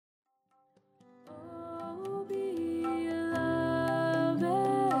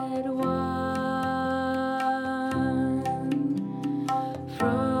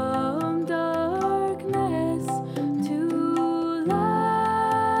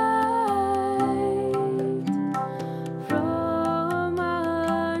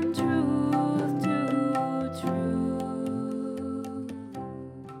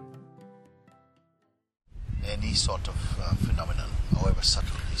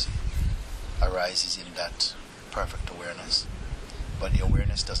arises in that perfect awareness. But the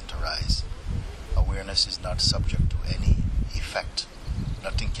awareness doesn't arise. Awareness is not subject to any effect.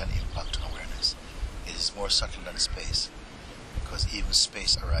 Nothing can impact on awareness. It is more subtle than space, because even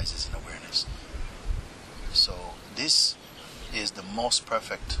space arises in awareness. So this is the most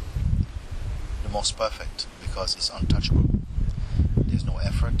perfect because it's untouchable. There's no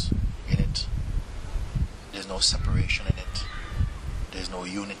effort in it. There's no separation in it. There's no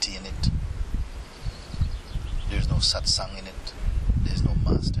unity in it. There's no satsang in it. There's no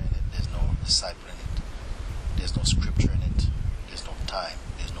master in it. There's no disciple in it. There's no scripture in it. There's no time.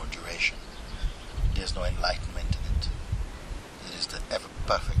 There's no duration. There's no enlightenment in it. It is the ever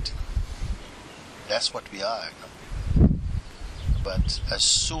perfect. That's what we are. But as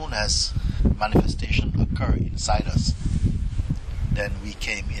soon as manifestation occur inside us, then we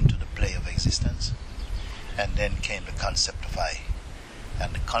came into the play of existence, and then came the concept of I.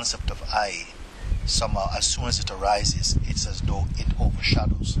 And the concept of I, somehow, as soon as it arises, it's as though it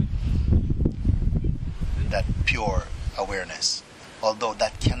overshadows that pure awareness. Although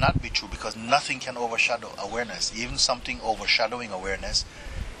that cannot be true, because nothing can overshadow awareness. Even something overshadowing awareness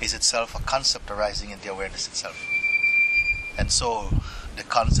is itself a concept arising in the awareness itself. And so the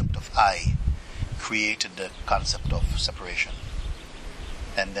concept of I created the concept of separation.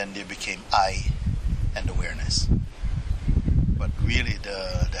 And then there became I and awareness. But really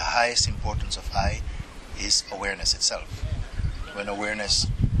the highest importance of I is awareness itself. When awareness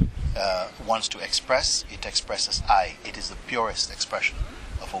wants to express, it expresses I. It is the purest expression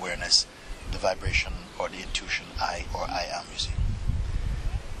of awareness, the vibration or the intuition I or I am, you see.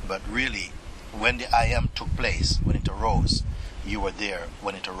 But really, when the I am took place, when it arose, you were there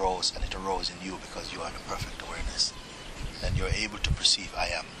when it arose, and it arose in you because you are the perfect awareness. And you're able to perceive I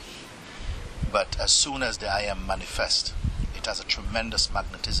am. But as soon as the I am manifests, it has a tremendous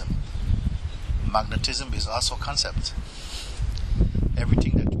magnetism. Magnetism is also concept.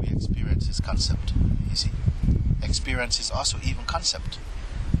 Everything that we experience is concept, you see. Experience is also even concept.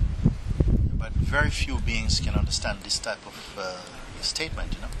 But very few beings can understand this type of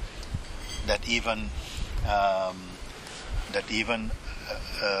statement, you know. That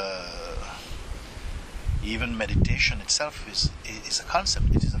even meditation itself is a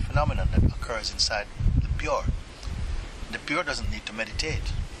concept. It is a phenomenon that occurs inside the pure. The pure doesn't need to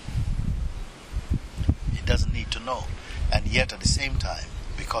meditate. It doesn't need to know. And yet at the same time,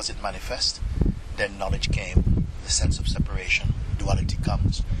 because it manifests, then knowledge came, the sense of separation, duality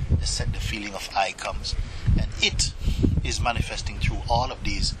comes, the feeling of I comes, and it is manifesting through all of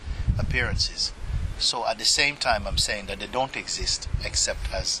these appearances. So at the same time, I'm saying that they don't exist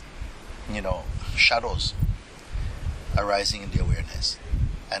except as, shadows arising in the awareness,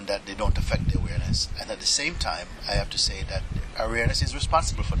 and that they don't affect the awareness. And at the same time, I have to say that awareness is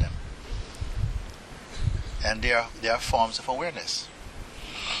responsible for them. And they are forms of awareness.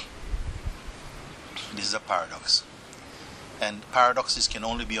 This is a paradox. And paradoxes can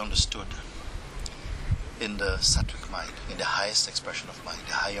only be understood in the sattvic mind, in the highest expression of mind,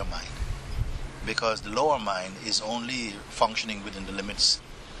 the higher mind. Because the lower mind is only functioning within the limits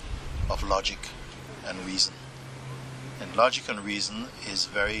of logic and reason. And logic and reason is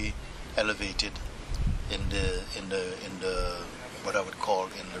very elevated in the what I would call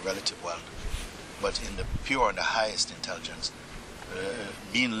in the relative world. But in the pure and the highest intelligence,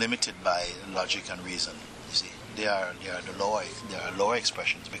 being limited by logic and reason, you see, they are lower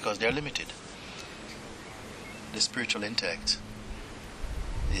expressions because they are limited. The spiritual intellect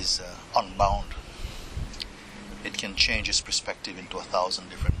is unbound. It can change its perspective into 1,000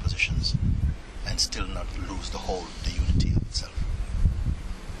 different positions and still not lose the unity of itself.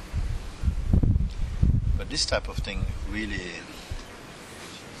 But this type of thing really,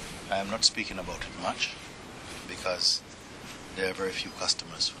 I am not speaking about it much because there are very few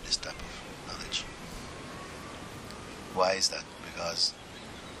customers for this type of knowledge. Why is that? Because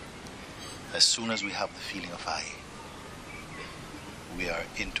as soon as we have the feeling of I, we are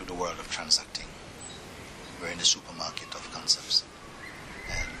into the world of transacting. We're in the supermarket of concepts.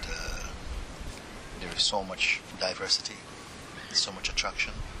 And there is so much diversity, so much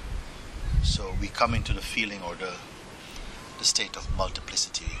attraction. So we come into the feeling or the state of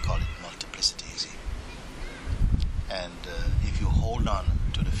multiplicity. We call it multiplicity, you see. And if you hold on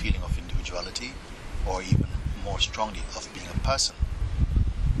to the feeling of individuality, or even more strongly of being a person,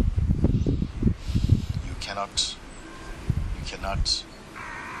 you cannot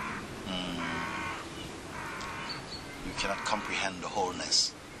comprehend the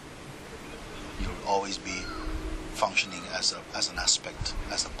wholeness. You'll always be functioning as an aspect,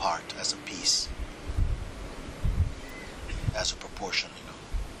 as a part, as a piece, as a proportion,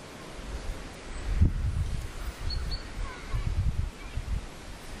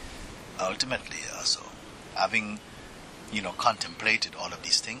 ultimately also, having, contemplated all of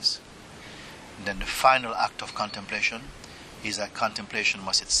these things, then the final act of contemplation is that contemplation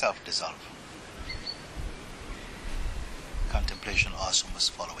must itself dissolve. Contemplation also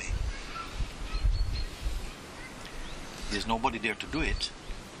must fall away. There's nobody there to do it,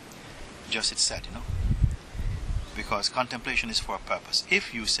 just it's said, because contemplation is for a purpose.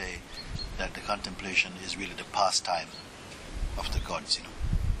 If you say that the contemplation is really the pastime of the gods,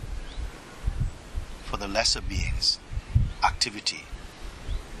 for the lesser beings, activity,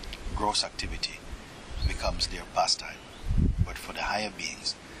 gross activity, becomes their pastime. But for the higher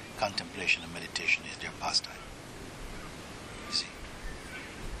beings, contemplation and meditation is their pastime. You see?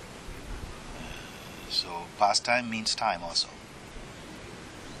 So pastime means time also.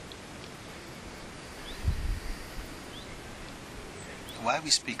 Why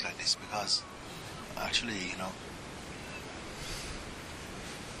we speak like this? Because actually,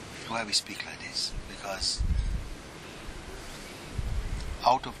 why we speak like this? Because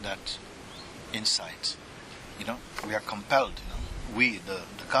out of that insight, we are compelled, we, the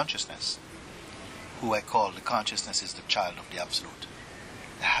consciousness, who I call the consciousness is the child of the Absolute.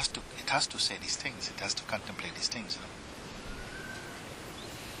 It has to say these things. It has to contemplate these things.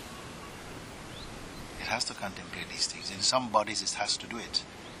 It has to contemplate these things. In some bodies, it has to do it.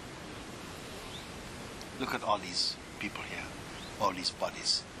 Look at all these people here, all these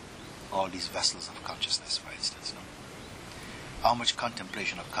bodies, all these vessels of consciousness, for instance. How much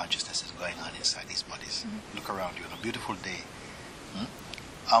contemplation of consciousness is going on inside these bodies? Mm-hmm. Look around you on a beautiful day.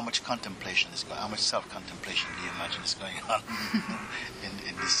 How much contemplation is going on? How much self-contemplation do you imagine is going on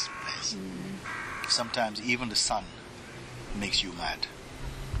in this place? Mm-hmm. Sometimes even the sun makes you mad,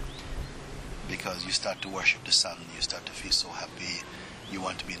 because you start to worship the sun, you start to feel so happy, you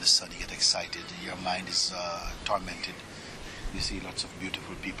want to be in the sun, you get excited, your mind is tormented. You see lots of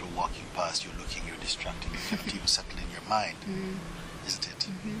beautiful people walking past, you're looking, you're distracted, you cannot even settle in your mind, isn't it?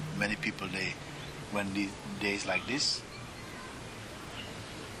 Mm-hmm. Many people, when these days like this,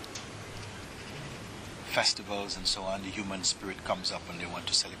 festivals and so on, the human spirit comes up and they want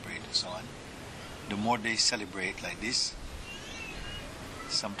to celebrate and so on. The more they celebrate like this,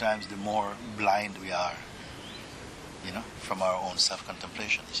 sometimes the more blind we are, from our own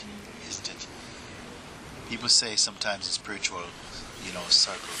self-contemplation, isn't it? People say sometimes in spiritual,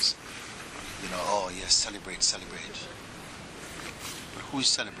 circles, oh yes, celebrate. But who is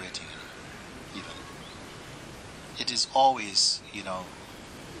celebrating even? It is always,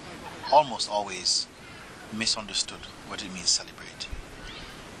 almost always misunderstood what it means celebrate.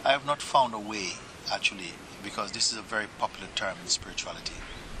 I have not found a way, actually, because this is a very popular term in spirituality,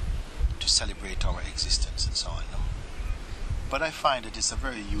 to celebrate our existence and so on. But I find it is a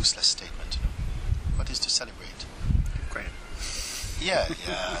very useless statement. What is to celebrate? Quiet. Yeah,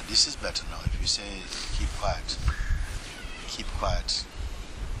 this is better now. If you say keep quiet,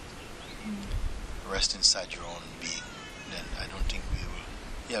 rest inside your own being, then I don't think we will.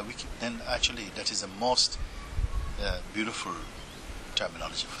 Yeah, then actually that is the most beautiful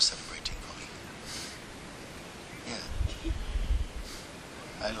terminology for celebrating for me. Yeah,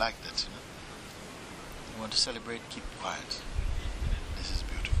 I like that. You want to celebrate? Keep quiet. This is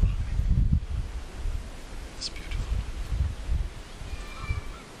beautiful. It's beautiful.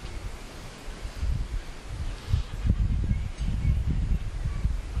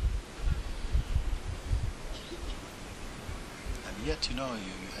 And yet,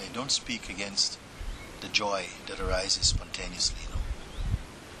 I don't speak against the joy that arises spontaneously,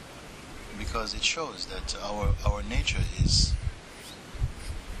 because it shows that our nature is,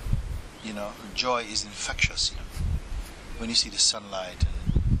 joy is infectious. When you see the sunlight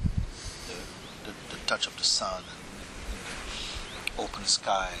and the touch of the sun and the open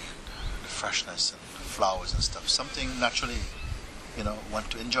sky and the freshness and the flowers and stuff, something naturally, want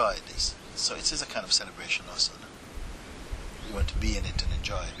to enjoy this. So it is a kind of celebration also. You want to be in it and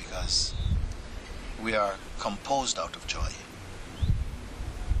enjoy, because we are composed out of joy.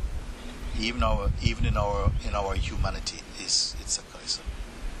 Even in our humanity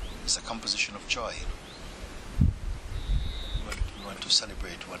it's a composition of joy. We want to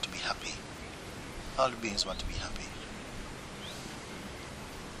celebrate, we want to be happy. All the beings want to be happy.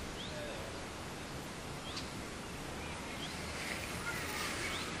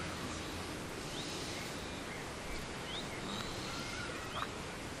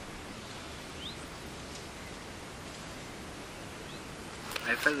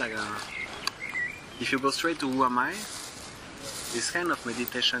 I felt like if you go straight to who am I, this kind of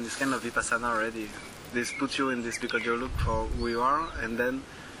meditation, this kind of vipassana already, this puts you in this because you look for who you are, and then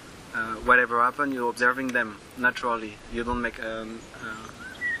whatever happens, you're observing them naturally. You don't make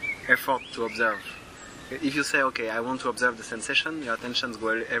effort to observe. If you say, okay, I want to observe the sensation, your attentions go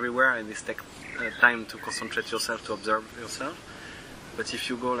everywhere, and it takes time to concentrate yourself to observe yourself. But if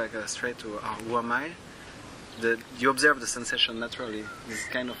you go like straight to who am I, you observe the sensation naturally. This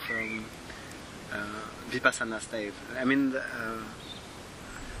kind of vipassana state. I mean,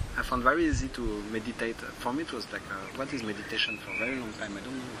 I found very easy to meditate. For me, it was like, what is meditation for a very long time? I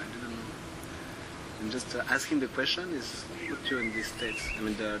don't know. I didn't know. And just asking the question is put you in these states. I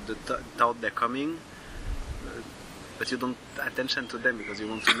mean, the thought they're coming, but you don't pay attention to them because you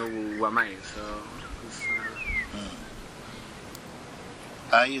want to know who am I. So. It's,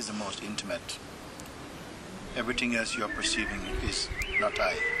 I is the most intimate. Everything else you are perceiving is not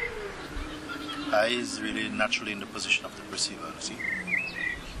I. I is really naturally in the position of the perceiver, see?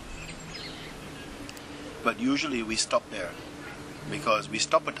 But usually we stop there, because we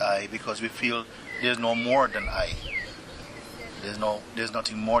stop at I because we feel there's no more than I. There's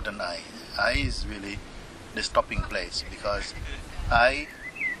nothing more than I. I is really the stopping place, because I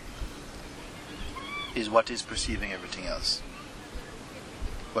is what is perceiving everything else.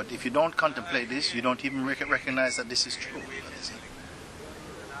 But if you don't contemplate this, you don't even recognize that this is true.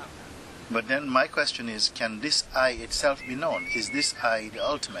 But then my question is, can this I itself be known? Is this I the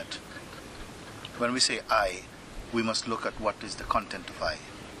ultimate? When we say I, we must look at what is the content of I.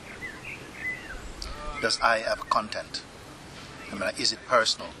 Does I have content? I mean, is it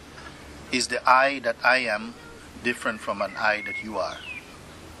personal? Is the I that I am different from an I that you are?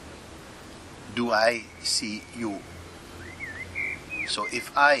 Do I see you? So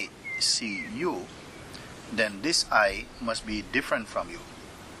if I see you, then this I must be different from you.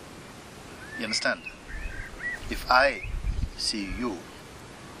 You understand? If I see you,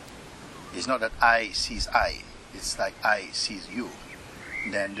 it's not that I sees I, it's like I sees you.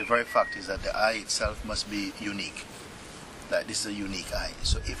 Then the very fact is that the I itself must be unique. That this is a unique I.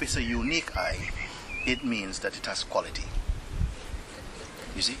 So if it's a unique I, it means that it has quality.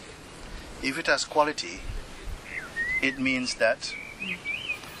 You see? If it has quality, it means that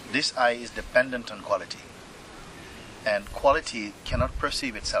this I is dependent on quality. And quality cannot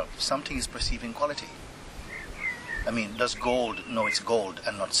perceive itself. Something is perceiving quality. I mean, does gold know it's gold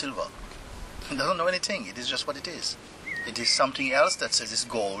and not silver? It doesn't know anything. It is just what it is. It is something else that says it's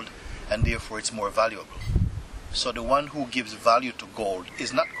gold, and therefore it's more valuable. So the one who gives value to gold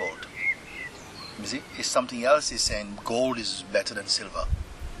is not gold. You see? It's something else is saying gold is better than silver,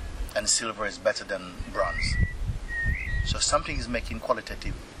 and silver is better than bronze. So something is making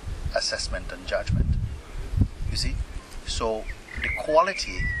qualitative assessment and judgment. You see? So the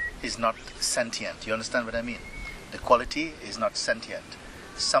quality is not sentient. You understand what I mean? The quality is not sentient.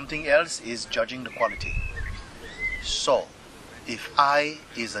 Something else is judging the quality. So, if I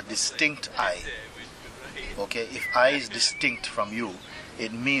is a distinct I, okay, if I is distinct from you,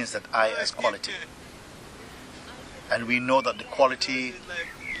 it means that I has quality. And we know that the quality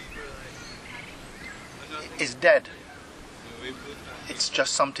is dead. It's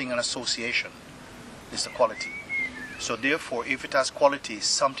just something, an association. It's the quality. So therefore, if it has quality,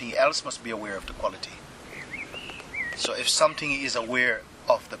 something else must be aware of the quality. So if something is aware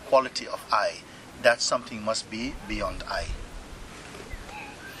of the quality of I, that something must be beyond I.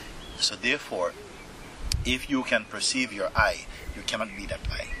 So therefore, if you can perceive your I, you cannot be that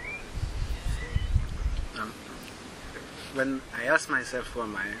I. When I ask myself who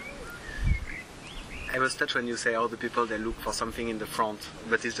am I was touched when you say all the people they look for something in the front,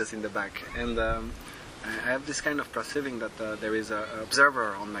 but it's just in the back. And I have this kind of perceiving that there is an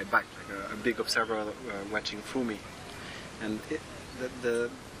observer on my back, like a big observer watching through me. And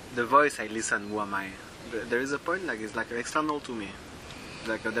the voice I listen, who am I? There is a point like it's like external to me.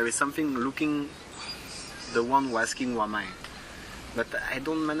 Like there is something looking, the one who asking who am I. But I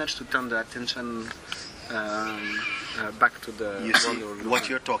don't manage to turn the attention back to the you see, what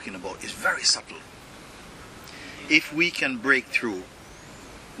you're talking about is very subtle. If we can break through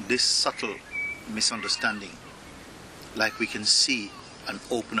this subtle misunderstanding, like we can see and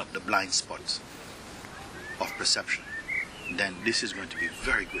open up the blind spots of perception, then this is going to be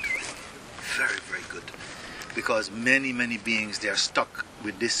very good for you. Very, very good. Because many, many beings, they are stuck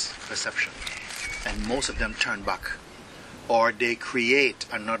with this perception. And most of them turn back. Or they create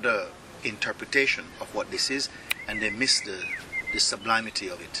another interpretation of what this is, and they miss the sublimity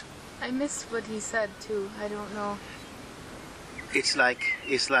of it. I missed what he said too. I don't know. It's like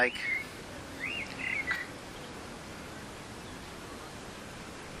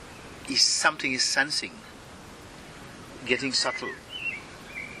something is sensing, getting subtle.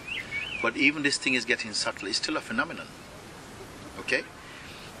 But even this thing is getting subtle, it's still a phenomenon. Okay?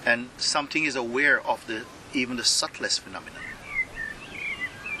 And something is aware of even the subtlest phenomenon.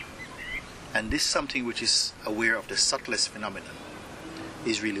 And this something which is aware of the subtlest phenomenon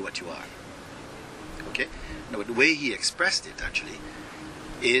is really what you are. Okay? Now, the way he expressed it actually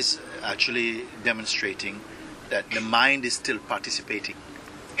is actually demonstrating that the mind is still participating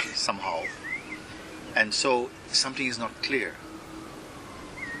somehow, and so something is not clear.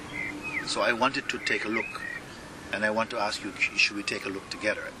 So I wanted to take a look, and I want to ask you, should we take a look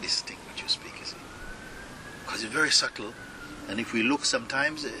together at this thing that you speak, you see? Because it's very subtle, and if we look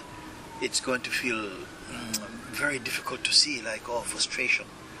sometimes, it's going to feel very difficult to see, like, oh, frustration.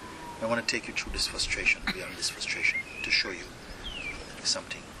 I want to take you through this frustration, beyond this frustration, to show you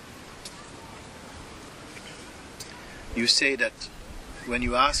something. You say that when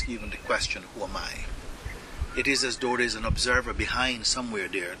you ask even the question, who am I? It is as though there's an observer behind somewhere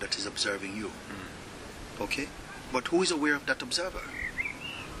there that is observing you. Okay? But who is aware of that observer?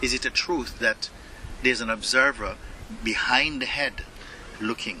 Is it a truth that there's an observer behind the head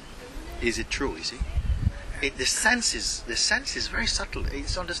looking? Is it true, you see? The sense is very subtle.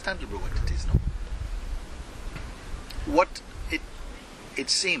 It's understandable what it is, no? What it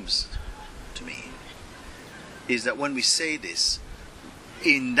seems to me is that when we say this,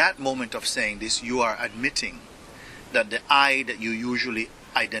 in that moment of saying this, you are admitting that the I that you usually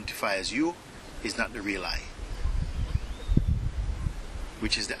identify as you is not the real I,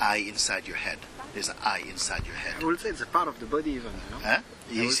 which is the I inside your head. There's an I inside your head. I would say it's a part of the body even, you know? Huh?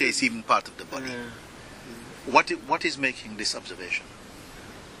 You say it's even part of the body. What is making this observation?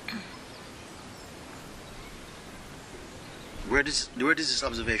 Where does this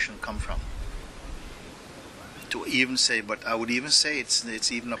observation come from? To even say, but I would even say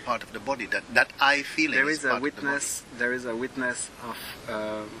it's even a part of the body. That I feeling. There is is a part witness. Of the body. There is a witness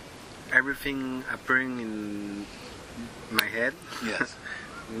of everything appearing in my head. Yes.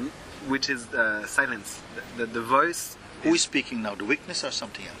 Which is silence. The voice. Who is speaking now? The witness or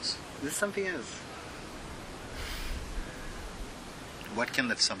something else? This is something else. What can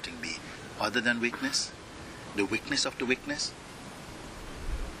that something be, other than witness? The witness of the witness?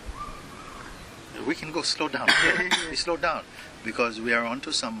 We can go slow down. We slow down because we are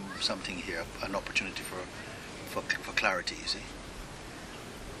onto something here, an opportunity for clarity. You see.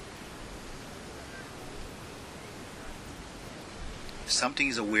 Something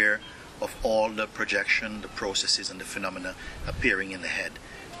is aware of all the projection, the processes, and the phenomena appearing in the head.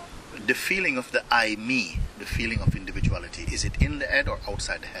 The feeling of the I, me, the feeling of individuality, is it in the head or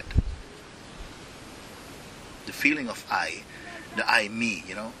outside the head? The feeling of I, the I, me,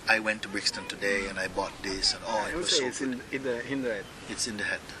 you know, I went to Brixton today and I bought this and oh, it was so it's good. in the head. It's in the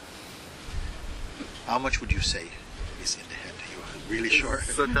head. How much would you say is in the head? You're really sure?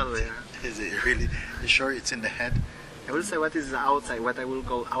 Subtle, yeah. Is it really sure it's in the head? I will say what is outside, what I will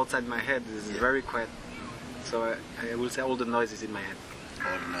call outside my head is very quiet. So I will say all the noise is in my head.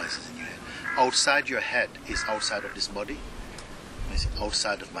 All the noises in your head. Outside your head is outside of this body? Is it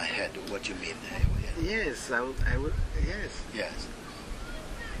outside of my head? What do you mean? Yes, I would, yes. Yes.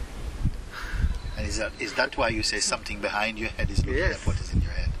 And is that why you say something behind your head is looking at what is in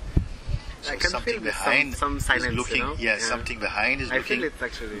your head? So I can something feel behind some silence, is looking. you know? Yes, something behind is looking. I feel it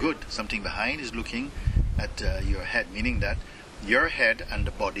actually. Good. Something behind is looking at your head, meaning that your head and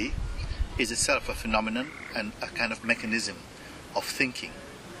the body is itself a phenomenon and a kind of mechanism of thinking.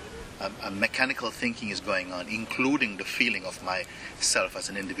 A mechanical thinking is going on, including the feeling of myself as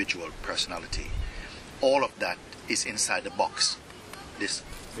an individual personality. All of that is inside the box. This,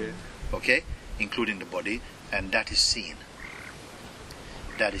 okay, including the body, and that is seen.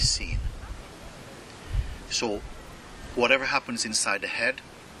 That is seen. So, whatever happens inside the head,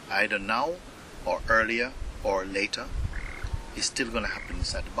 either now or earlier or later, is still going to happen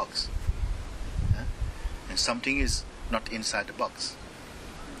inside the box. And something is not inside the box.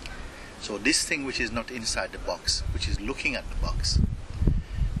 So this thing which is not inside the box, which is looking at the box,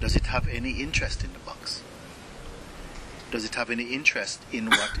 does it have any interest in the box? Does it have any interest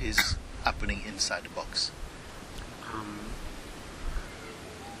in what is happening inside the box?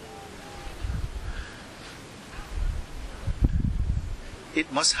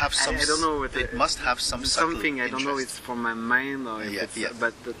 It must have some. I don't know. It must have some something. I subtle don't know. interest. It's from my mind or if it's.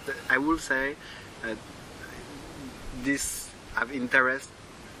 But I will say this have interest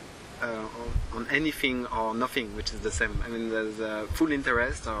on anything or nothing, which is the same. I mean, there's full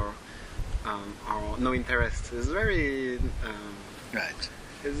interest or no interest. It's very right.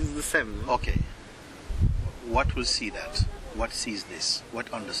 It's the same. No? Okay. What will see that? What sees this?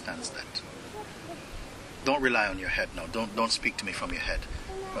 What understands that? Don't rely on your head now. Don't speak to me from your head,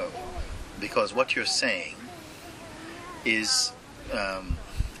 because what you're saying is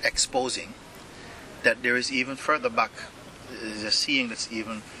exposing that there is even further back. There's a seeing that's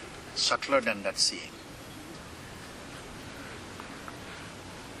even subtler than that seeing.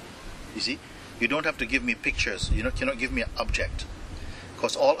 You see, you don't have to give me pictures. You cannot give me an object,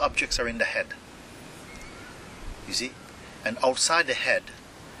 because all objects are in the head. You see, and outside the head,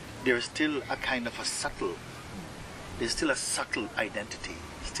 there is still a kind of a subtle. There's still a subtle identity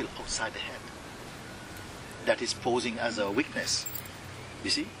still outside the head that is posing as a weakness. You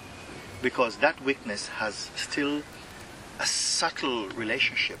see, because that weakness has still a subtle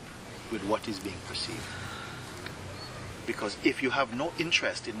relationship with what is being perceived. Because if you have no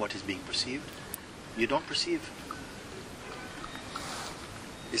interest in what is being perceived, you don't perceive.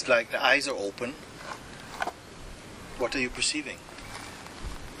 It's like the eyes are open. What are you perceiving?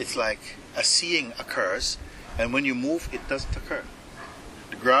 It's like a seeing occurs, and when you move, it doesn't occur.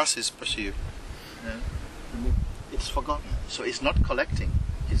 The grass is perceived. It's forgotten. So it's not collecting.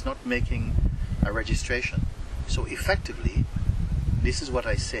 It's not making a registration. So effectively, this is what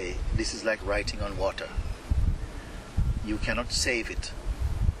I say, this is like writing on water. You cannot save it.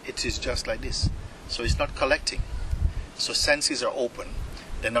 It is just like this. So it's not collecting. So senses are open,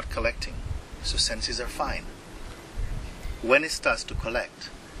 they're not collecting. So senses are fine. When it starts to collect,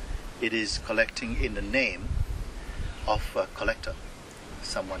 it is collecting in the name of a collector,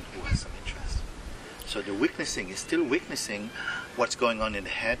 someone who has some interest. So the witnessing is still witnessing what's going on in the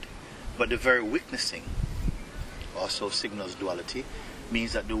head, but the very witnessing also signals duality,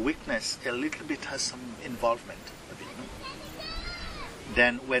 means that the witness a little bit has some involvement. A bit, no?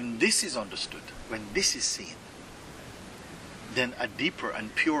 Then when this is understood, when this is seen, then a deeper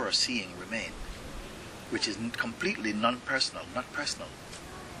and purer seeing remains, which is completely non-personal, not personal.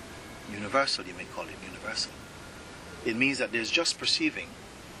 Universal, you may call it universal. It means that there's just perceiving,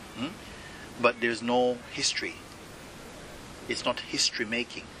 but there's no history. It's not history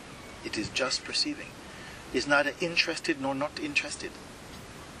making. It is just perceiving. It's neither interested nor not interested.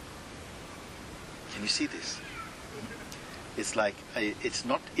 Can you see this? It's like it's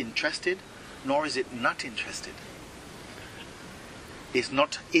not interested, nor is it not interested. It's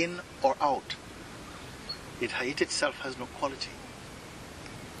not in or out. It itself has no quality.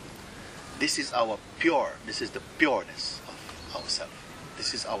 This is our pure, this is the pureness of ourself.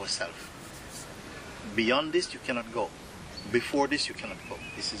 This is ourself. Beyond this you cannot go. Before this you cannot go.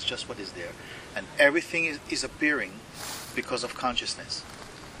 This is just what is there. And everything is appearing because of consciousness.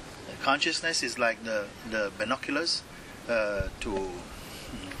 Consciousness is like the binoculars of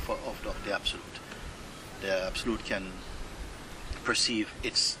the Absolute. The Absolute can perceive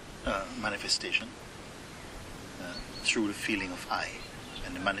its manifestation through the feeling of I.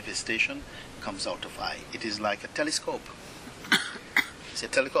 And the manifestation comes out of I. It is like a telescope. It's a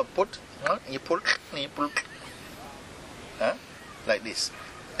telescope, you pull, like this.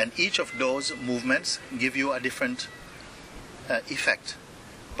 And each of those movements give you a different effect.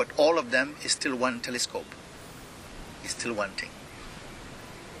 But all of them is still one telescope. It's still one thing.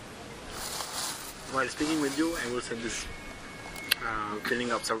 While speaking with you, I will say this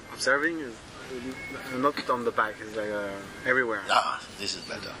feeling of observing is not on the back, it's like everywhere. This is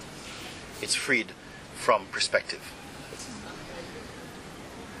better. It's freed from perspective.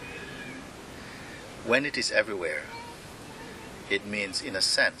 When it is everywhere, it means, in a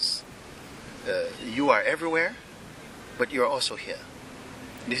sense, you are everywhere, but you are also here.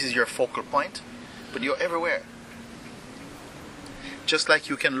 This is your focal point, but you're everywhere. Just like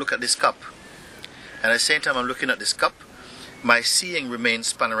you can look at this cup, and at the same time I'm looking at this cup, my seeing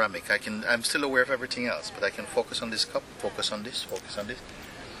remains panoramic. I'm still aware of everything else, but I can focus on this cup, focus on this, focus on this.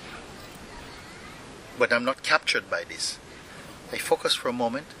 But I'm not captured by this. I focus for a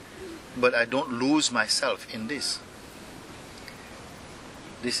moment, but I don't lose myself in this.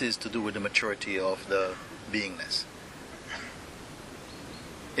 This is to do with the maturity of the beingness.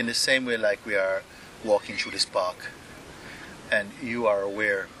 In the same way, like we are walking through this park, and you are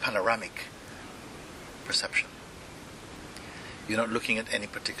aware, panoramic perception. You're not looking at any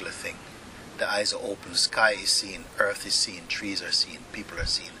particular thing. The eyes are open, sky is seen, earth is seen, trees are seen, people are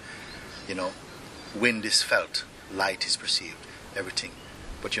seen. Wind is felt, light is perceived, everything.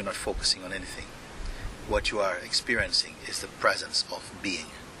 But you're not focusing on anything. What you are experiencing is the presence of being.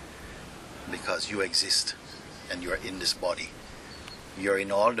 Because you exist, and you are in this body. You're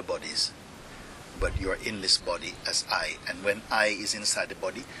in all the bodies, but you're in this body as I. And when I is inside the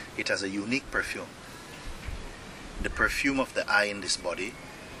body, it has a unique perfume. The perfume of the I in this body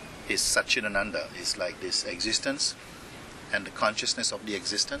is Satchidananda. It's like this existence and the consciousness of the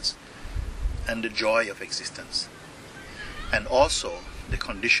existence and the joy of existence. And also the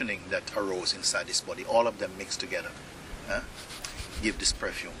conditioning that arose inside this body. All of them mixed together give this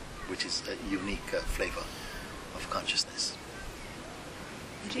perfume, which is a unique flavor of consciousness.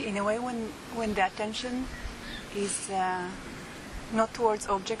 In a way, when the attention is not towards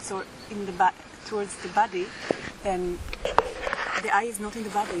objects or in the towards the body, then the eye is not in the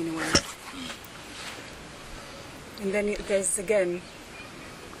body in a way. And then there's again.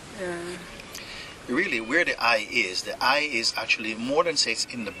 Really, where the eye is actually more than say it's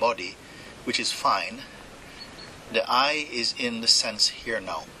in the body, which is fine. The eye is in the sense here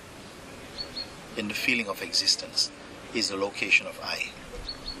now. In the feeling of existence is the location of eye.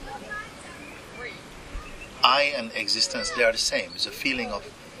 I and existence, they are the same. It's a feeling of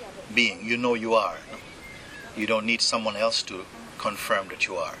being. You know you are. You don't need someone else to confirm that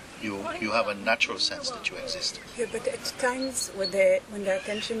you are. You have a natural sense that you exist. Yeah, but at times when the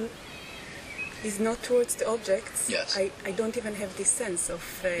attention is not towards the objects, yes. I don't even have this sense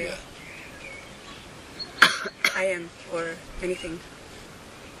of I am or anything.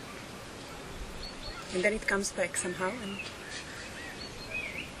 And then it comes back somehow. And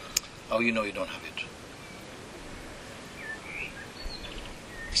oh, you know you don't have it.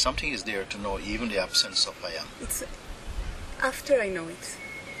 Something is there to know even the absence of I am. It's after I know it.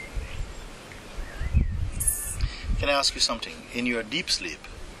 Can I ask you something? In your deep sleep,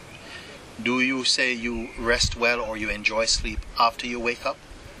 do you say you rest well or you enjoy sleep after you wake up?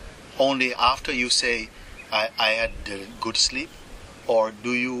 Only after you say, I had a good sleep? Or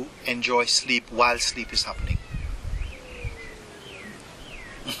do you enjoy sleep while sleep is happening?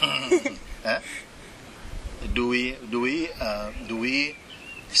 Huh? Do we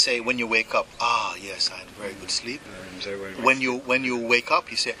say when you wake up, yes, I had a very good sleep? When you wake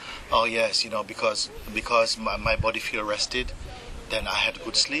up, you say, oh yes, because my body feel rested, then I had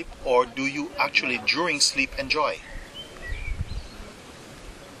good sleep? Or do you actually during sleep enjoy?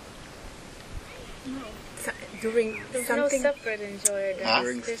 There's no separate enjoyer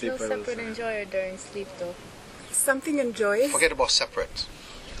during sleep. There's no separate enjoyer during sleep, though. Something enjoys. Forget about separate.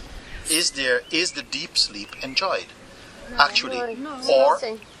 Is the deep sleep enjoyed? Actually, or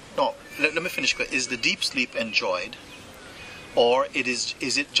no? Let me finish. Is the deep sleep enjoyed, or is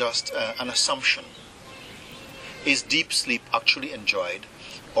it just an assumption? Is deep sleep actually enjoyed,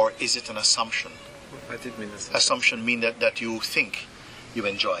 or is it an assumption? What did mean assumption? Assumption mean that you think you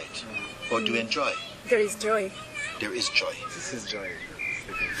enjoy it, or do you enjoy? There is joy. There is joy. This is joy.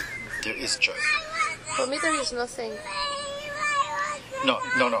 There is joy. For me, there is nothing. No.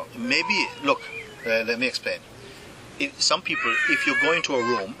 Maybe, look, let me explain. Some people, if you go into a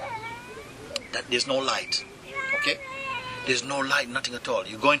room that there's no light, okay? There's no light, nothing at all.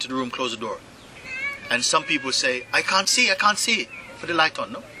 You go into the room, close the door. And some people say, I can't see. Put the light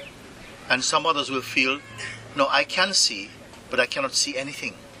on, no? And some others will feel, no, I can see, but I cannot see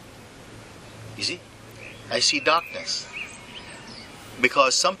anything. You see? I see darkness.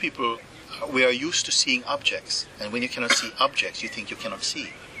 Because some people, we are used to seeing objects, and when you cannot see objects, you think you cannot see.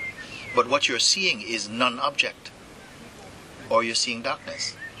 But what you're seeing is non-object. Or you're seeing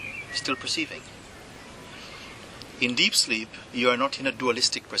darkness. Still perceiving. In deep sleep, you are not in a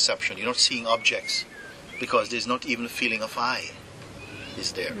dualistic perception. You're not seeing objects. Because there's not even a feeling of I.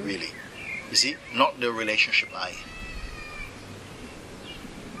 Is there, really. You see? Not the relationship I.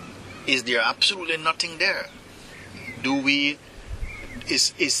 Is there absolutely nothing there?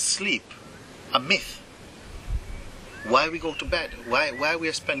 Is sleep a myth? Why we go to bed? Why we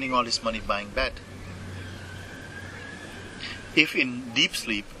are spending all this money buying bed? If in deep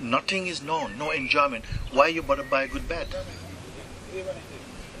sleep nothing is known, no enjoyment, why you bother buy a good bed?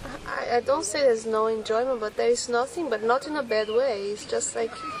 I don't say there's no enjoyment, but there is nothing, but not in a bad way. It's just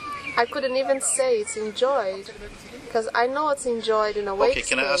like, I couldn't even say it's enjoyed. Because I know it's enjoyed in a way. Okay,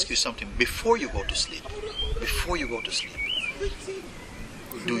 can I ask you something? Before you go to sleep,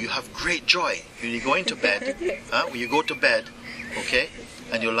 do you have great joy? When you go into bed, when you go to bed, okay,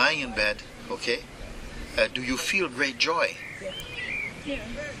 and you're lying in bed, okay, do you feel great joy?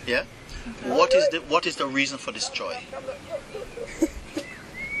 Yeah? What is the reason for this joy?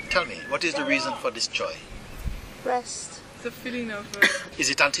 Tell me, what is the reason for this joy? Rest. The feeling of... Is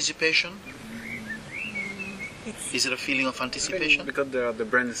it anticipation? Is it a feeling of anticipation? Because the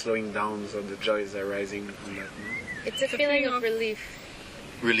brain is slowing down, so the joys are rising from that. No? It's a feeling of relief.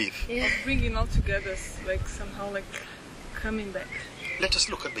 Relief. Yeah. Of bringing all together, like somehow like coming back. Let us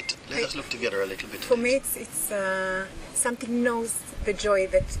look together a little bit. For me, it's something knows the joy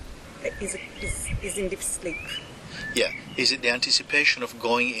that is in deep sleep. Yeah. Is it the anticipation of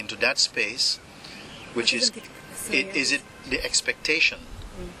going into that space, which is it the expectation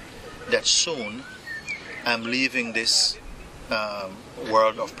that soon I'm leaving this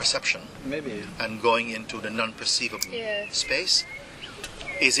world of perception, maybe, and going into the non-perceivable space?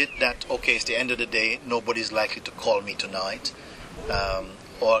 Is it that, okay, it's the end of the day, nobody's likely to call me tonight,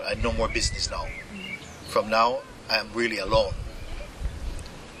 or no more business now. From now, I am really alone.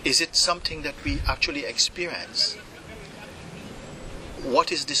 Is it something that we actually experience?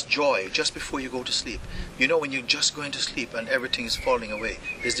 What is this joy just before you go to sleep? You know, when you're just going to sleep and everything is falling away,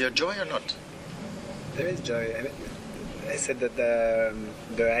 is there joy or not? There is joy. I said that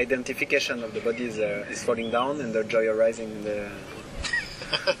the identification of the body is falling down and the joy arising in the...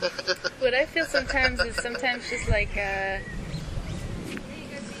 What I feel sometimes is just like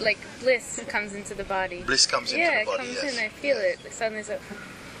bliss comes into the body. Bliss comes into Yeah, the it body, comes yes. in. I feel it. Like suddenly it's like,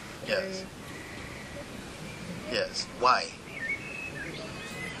 Yes. Yes. Why?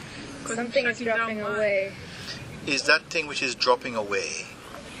 something is dropping away. Is that thing which is dropping away,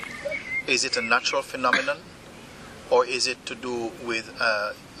 is it a natural phenomenon, or is it to do with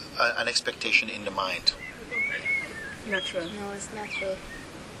an expectation in the mind? Natural. No, it's natural.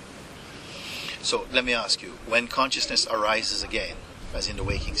 So let me ask you, when consciousness arises again, as in the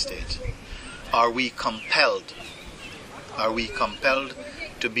waking state, are we compelled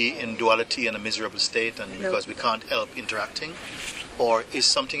to be in duality and a miserable state, and because we can't help interacting? Or is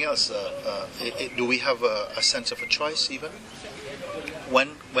something else, do we have a sense of a choice even?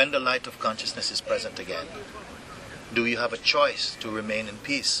 When the light of consciousness is present again, do you have a choice to remain in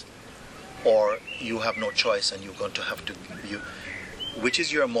peace? Or you have no choice and you're going to have to... Which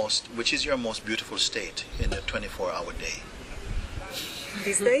is your most beautiful state in a 24-hour day?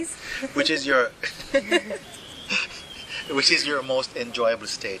 These days? Which is your... Which is your most enjoyable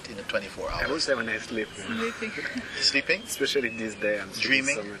state in the 24 I hours? would say when I sleep. Sleeping? Especially this day, I'm sleeping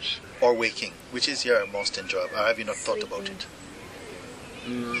Dreaming? so much. Or waking? Which is your most enjoyable? Or have you not thought about it?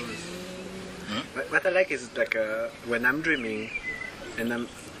 What I like is like when I'm dreaming and I'm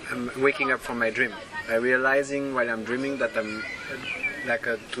waking up from my dream. I'm realizing while I'm dreaming that I'm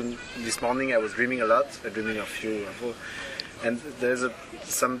this morning I was dreaming a lot. I'm dreaming of you, and there's a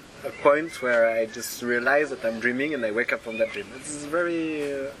point where I just realize that I'm dreaming and I wake up from that dream. It's very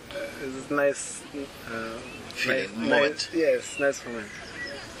it's nice Feeling, nice, moment. Yes, nice moment.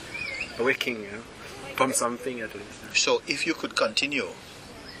 Waking from something at least. So if you could continue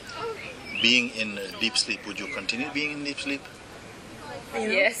being in deep sleep, would you continue being in deep sleep?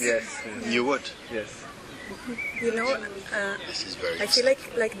 Yes. Yes, You would. yes. You know, This is very I feel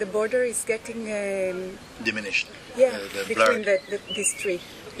like the border is getting diminished. yeah The between blurred. these three.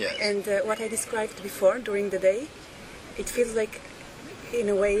 Yes. And what I described before during the day, it feels like, in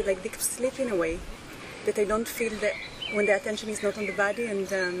a way, like deep sleep in a way, that I don't feel that when the attention is not on the body,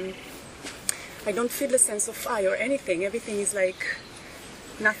 and I don't feel a sense of I or anything. Everything is like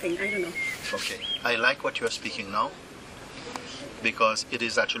nothing. I don't know. Okay. I like what you are speaking now, because it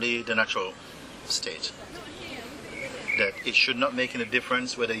is actually the natural state. That it should not make any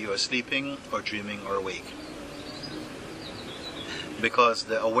difference whether you are sleeping or dreaming or awake. Because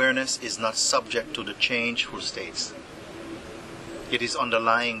the awareness is not subject to the changeful states. It is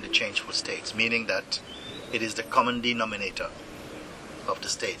underlying the changeful states, meaning that it is the common denominator of the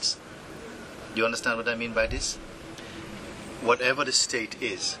states. Do you understand what I mean by this? Whatever the state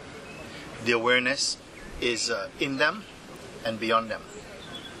is, the awareness is in them and beyond them.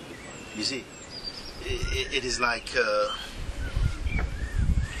 You see, it is like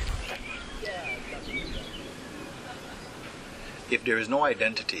if there is no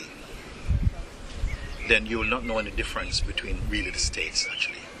identity, then you will not know any difference between really the states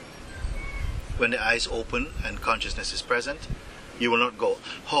actually. When the eyes open and consciousness is present, you will not go,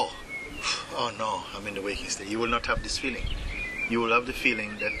 oh no, I'm in the waking state. You will not have this feeling. You will have the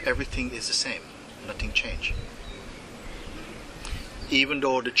feeling that everything is the same, nothing changed. Even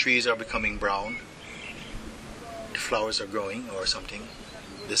though the trees are becoming brown, the flowers are growing or something,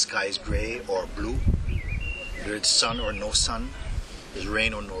 the sky is gray or blue, there's sun or no sun, there's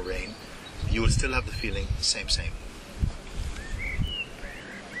rain or no rain, you will still have the feeling same.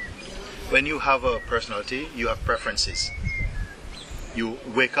 When you have a personality, you have preferences. You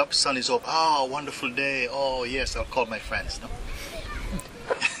wake up, sun is up, wonderful day, oh yes, I'll call my friends. No?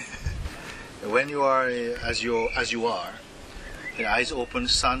 When you are as you are, the eyes open,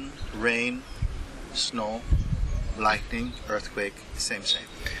 sun, rain, snow, lightning, earthquake, same.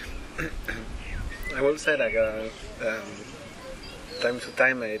 I will say like time to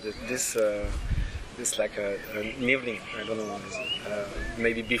time I did this like an evening. I don't know.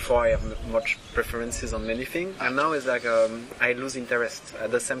 Maybe before I have much preferences on many things, and now it's like I lose interest.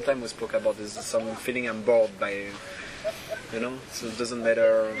 At the same time, we spoke about this some feeling I'm bored by. So it doesn't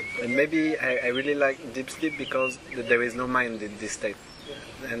matter. And maybe I really like deep sleep because there is no mind in this state.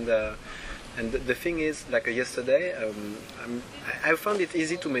 And And the thing is, like yesterday, I found it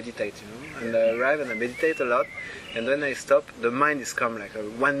easy to meditate, and I arrive and I meditate a lot, and when I stop, the mind is come like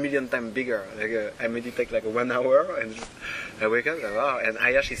 1 million times bigger. Like I meditate like 1 hour, and I wake up, like, wow, and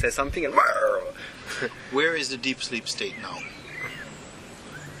Aya, she says something, and Where is the deep sleep state now?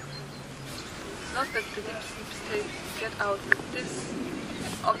 Not that the deep sleep state get out, but this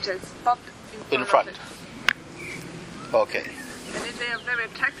object popped In front. of it. Okay. And if they are very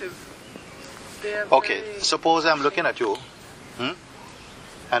attractive. They are Okay, very... suppose I'm looking at you,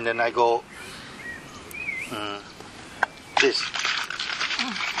 and then I go this,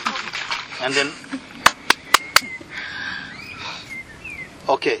 and then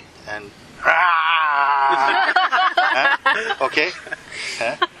okay, and okay,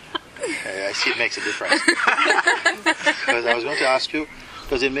 I see it makes a difference. Because I was going to ask you,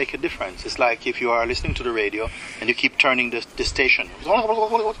 does it make a difference? It's like if you are listening to the radio and you keep turning the station,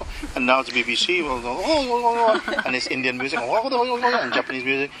 and now it's BBC, and it's Indian music and Japanese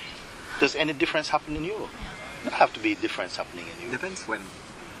music. Does any difference happen in you? There have to be a difference happening in you. depends when.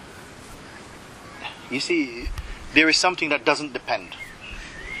 You see, there is something that doesn't depend.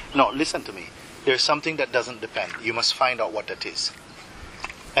 No, listen to me. There is something that doesn't depend. You must find out what that is.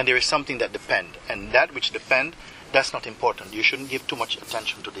 And there is something that depend, and that which depend, that's not important. You shouldn't give too much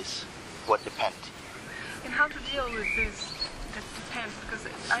attention to this. What depends. And how to deal with this that depends, because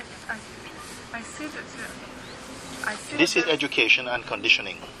I see that I see This is that education and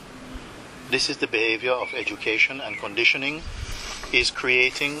conditioning. This is the behavior of education and conditioning, is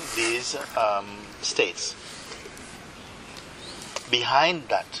creating these states. Behind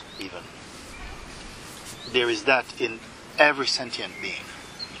that, even, there is that in every sentient being,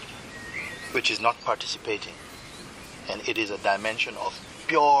 which is not participating. And it is a dimension of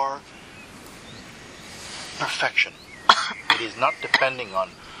pure perfection. It is not depending on,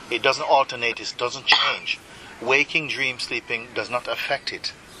 it doesn't alternate, it doesn't change. Waking, dream, sleeping does not affect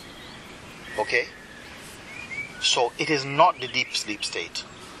it. Okay? So it is not the deep sleep state.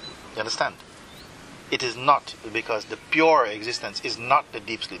 You understand? It is not, because the pure existence is not the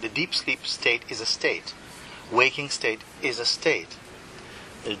deep sleep. The deep sleep state is a state. Waking state is a state.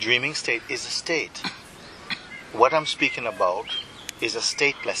 The dreaming state is a state. What I'm speaking about is a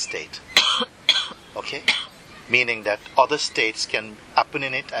stateless state. Okay? Meaning that other states can happen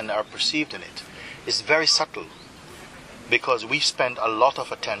in it and are perceived in it. It's very subtle, because we spend a lot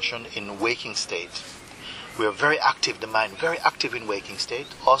of attention in waking state. We are very active, the mind very active in waking state,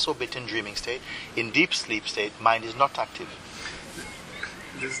 also a bit in dreaming state. In deep sleep state, mind is not active.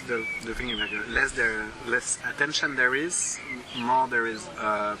 This is the thing, like less attention there is, more there is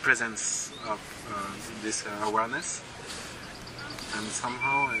presence of this awareness, and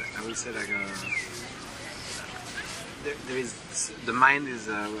somehow I will say like there is the mind is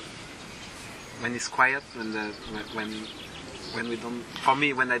when it's quiet, when we don't, for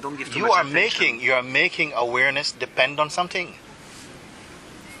me, when I don't give too much attention. You are making awareness depend on something.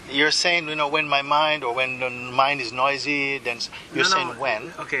 You're saying, when my mind, or when the mind is noisy, then you're saying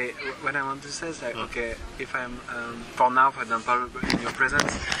when. Okay, what I want to say is like, okay, if I'm, for now, for example, in your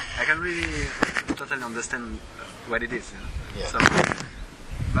presence, I can really totally understand what it is. Yeah. So,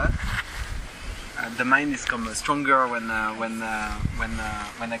 but the mind is come stronger when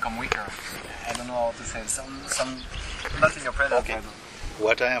I come weaker. I don't know how to say. Some not in your presence. Okay.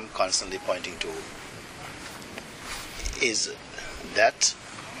 What I am constantly pointing to is that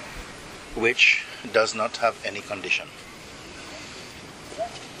which does not have any condition.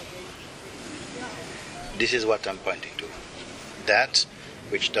 This is what I'm pointing to. That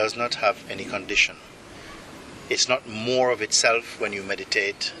which does not have any condition. It's not more of itself when you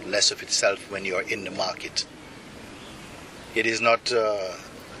meditate, less of itself when you are in the market. It is not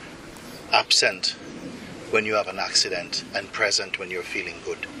absent when you have an accident and present when you're feeling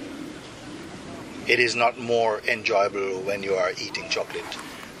good. It is not more enjoyable when you are eating chocolate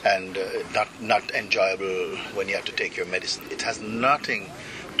and not enjoyable when you have to take your medicine. It has nothing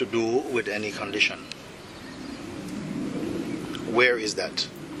to do with any condition. Where is that?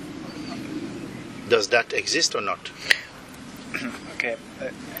 Does that exist or not? Okay.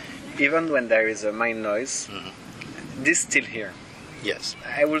 Even when there is a mind noise, this still here. Yes.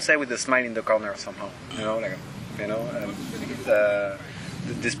 I will say with a smile in the corner somehow.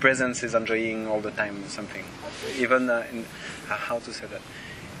 This presence is enjoying all the time something. Even how to say that?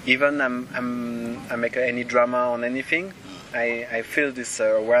 Even I make any drama on anything, I feel this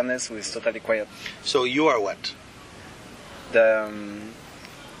awareness is totally quiet. So you are what?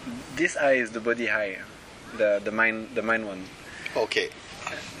 This eye is the body eye, the mind one. Okay.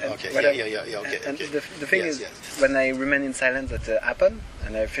 Okay. What Yeah. Okay. And Okay. the thing Yes, is, yes. when I remain in silence, that happen,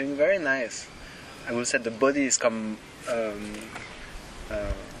 and I feel very nice. I will say the body is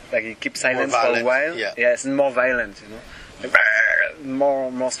like it keeps silence for a violent, while. yeah. It's more violent, like,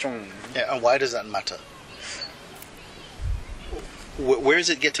 more strong. Yeah, and why does that matter? Where is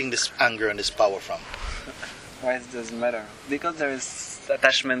it getting this anger and this power from? Why it doesn't matter? Because there is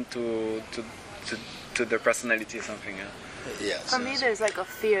attachment to the personality or something. Yes. For me, there's like a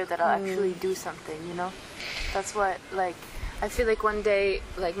fear that I'll actually do something, That's what, like, I feel like one day,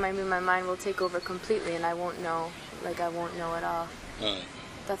 like, maybe my mind will take over completely and I won't know at all.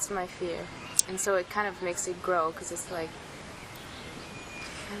 That's my fear. And so it kind of makes it grow, because it's like,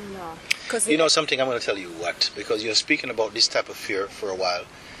 I don't know. You know something, I'm going to tell you what, because you're speaking about this type of fear for a while.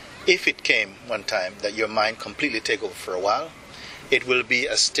 If it came one time that your mind completely take over for a while, it will be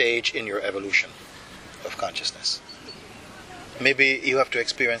a stage in your evolution of consciousness. Maybe you have to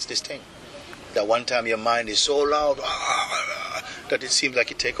experience this thing. That one time your mind is so loud that it seems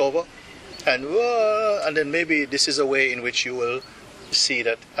like it take over. And then maybe this is a way in which you will see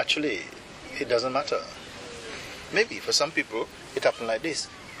that actually it doesn't matter. Maybe for some people it happened like this.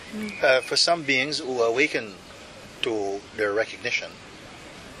 For some beings who awaken to their recognition,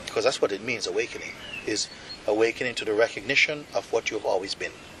 because that's what it means, awakening, is awakening to the recognition of what you've always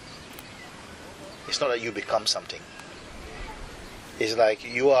been. It's not that you become something. It's like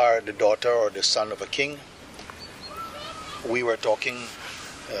you are the daughter or the son of a king. We were talking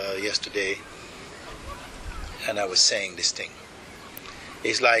yesterday, and I was saying this thing.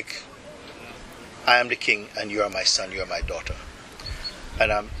 It's like I am the king, and you are my son, you are my daughter,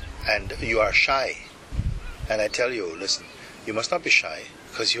 and you are shy. And I tell you, listen, you must not be shy,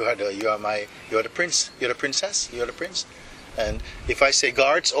 because you are the prince, you're the princess, you're the prince. And if I say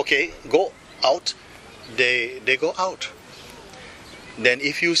guards, okay, go out, they go out. Then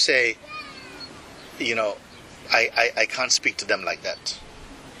if you say, I can't speak to them like that.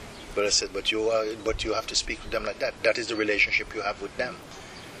 But I said, but you have to speak to them like that. That is the relationship you have with them.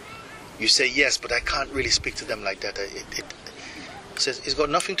 You say, yes, but I can't really speak to them like that. It says, it's got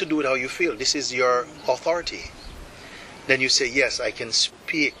nothing to do with how you feel. This is your authority. Then you say, yes, I can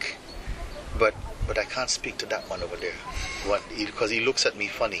speak, but I can't speak to that one over there. Because he looks at me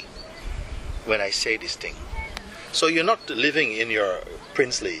funny when I say this thing. So you're not living in your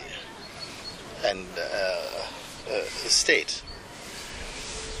princely and state.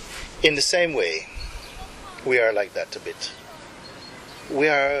 In the same way, we are like that a bit. We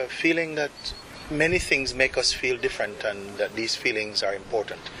are feeling that many things make us feel different, and that these feelings are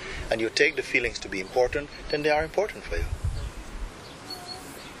important. And you take the feelings to be important, then they are important for you.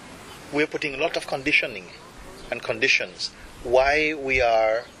 We're putting a lot of conditioning and conditions why we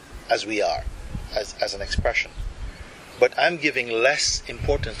are as we are, as an expression. But I'm giving less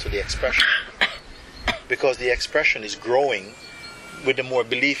importance to the expression, because the expression is growing with the more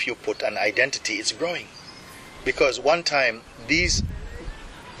belief you put, and identity is growing. Because one time these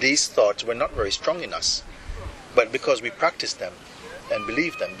thoughts were not very strong in us, but because we practice them and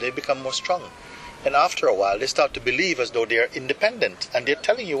believe them, they become more strong. And after a while they start to believe as though they are independent and they're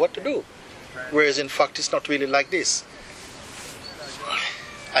telling you what to do, whereas in fact it's not really like this.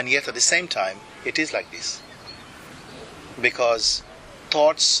 And yet at the same time it is like this, because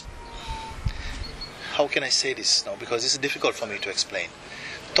thoughts, how can I say this now, because this is difficult for me to explain.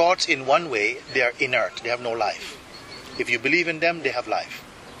 Thoughts in one way, they are inert, they have no life. If you believe in them, they have life.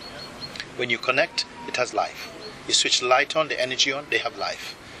 When you connect, it has life. You switch the light on, the energy on, they have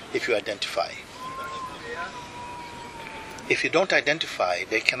life, if you identify. If you don't identify,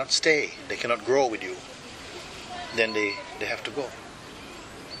 they cannot stay, they cannot grow with you. Then they have to go.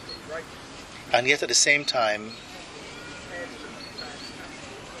 And yet at the same time,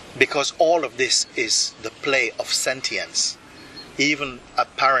 because all of this is the play of sentience, even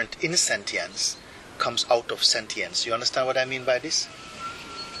apparent insentience comes out of sentience. You understand what I mean by this?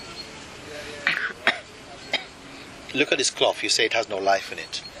 Look at this cloth, you say it has no life in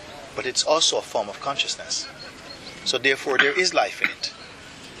it, but it's also a form of consciousness. So therefore there is life in it.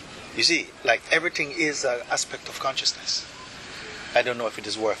 You see, like everything is an aspect of consciousness. I don't know if it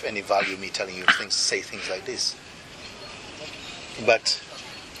is worth any value me telling you things, say things like this. But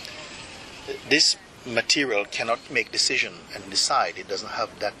this material cannot make decision and decide. It doesn't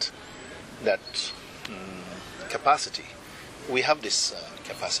have that capacity. We have this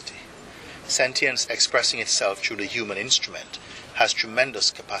capacity. Sentience expressing itself through the human instrument has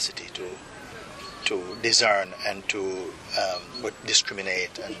tremendous capacity to discern and to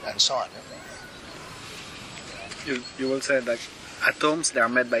discriminate and so on. You will say that atoms, they are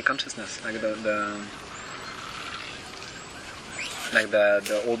made by consciousness, like Like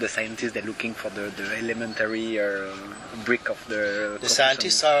all the scientists, they're looking for the elementary brick of the. The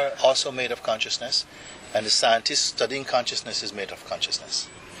scientists are also made of consciousness, and the scientists studying consciousness is made of consciousness.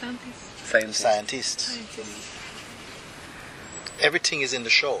 Scientists. Everything is in the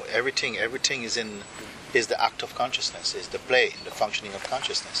show. Everything is the act of consciousness, is the play, the functioning of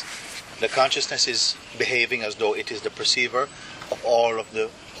consciousness. The consciousness is behaving as though it is the perceiver of all of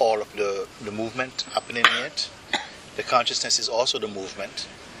the movement happening in it. The consciousness is also the movement,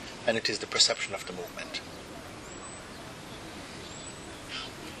 and it is the perception of the movement.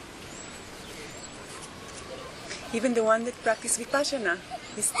 Even the one that practice vipassana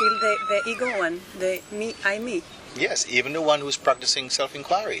is still the ego one, the me, I, me. Yes, even the one who's practicing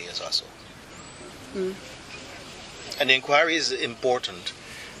self-inquiry is also. And the inquiry is important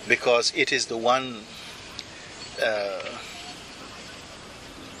because it is the one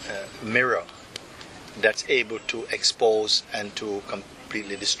mirror that's able to expose and to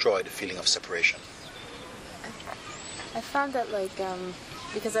completely destroy the feeling of separation. I found that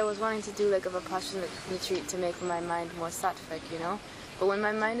because I was wanting to do like a Vipassana retreat to make my mind more sattvic, you know? But when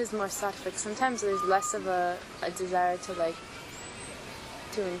my mind is more sattvic, sometimes there's less of a desire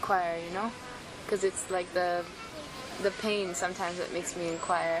to inquire, you know? Because it's like the pain sometimes that makes me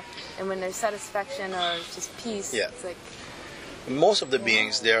inquire. And when there's satisfaction or just peace, it's like... Most of the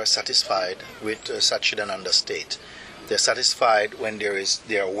beings, they are satisfied with Satchidananda state. They're satisfied when they're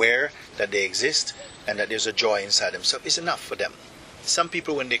aware that they exist and that there's a joy inside them. So it's enough for them. Some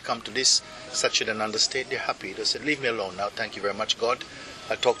people, when they come to this Satchidananda state, they're happy. They say, leave me alone now. Thank you very much, God.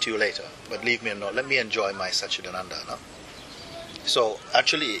 I'll talk to you later. But leave me alone. Let me enjoy my Satchidananda. No? So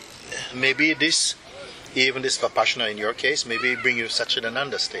actually, maybe even this Vipassana in your case, maybe bring you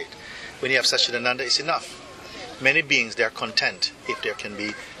Satchidananda state. When you have Satchidananda, it's enough. Many beings, they are content if there can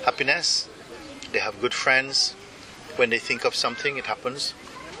be happiness. They have good friends. When they think of something, it happens.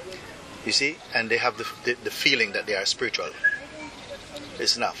 You see? And they have the feeling that they are spiritual.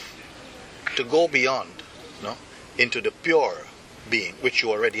 It's enough. To go beyond, into the pure being, which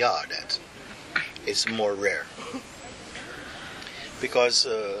you already are, that is more rare. Because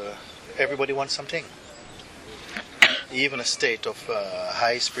everybody wants something. Even a state of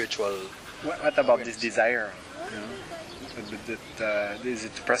high spiritual... What about this desire? Is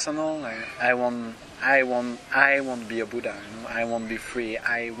it personal? Like, I want to be a Buddha. I want to be free.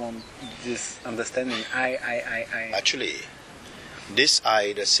 I want this understanding. I. Actually, this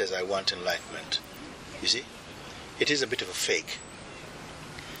I that says I want enlightenment, you see, it is a bit of a fake.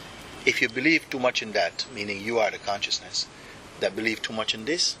 If you believe too much in that, meaning you are the consciousness that believe too much in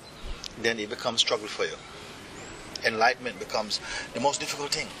this, then it becomes struggle for you. Enlightenment becomes the most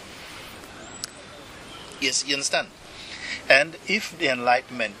difficult thing. Yes, you understand? And if the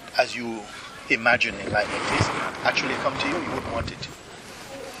enlightenment, as you imagine enlightenment is, actually come to you, you wouldn't want it.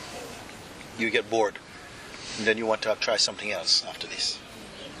 You get bored. And then you want to try something else after this.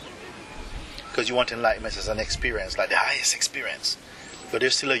 Because you want enlightenment as an experience, like the highest experience. But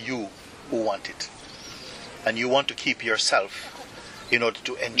there's still a you who want it. And you want to keep yourself in order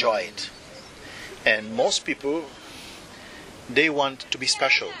to enjoy it. And most people, they want to be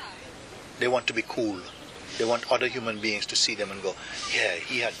special. They want to be cool. They want other human beings to see them and go, yeah,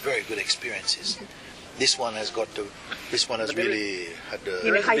 he had very good experiences. This one has really had the...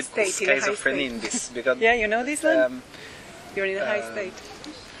 In a high state, schizophrenia in this. Because, yeah, you know this one? You're in a high state.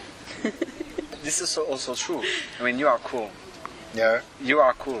 This is also true. I mean, you are cool. Yeah. You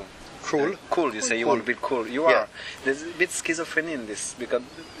are cool. Cool? Cool, you say you want to be cool. You are. There's a bit schizophrenia in this. Because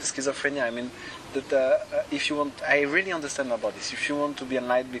schizophrenia, I mean, that if you want... I really understand about this. If you want to be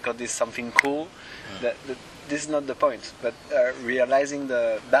enlightened because there's something cool, this is not the point. But realizing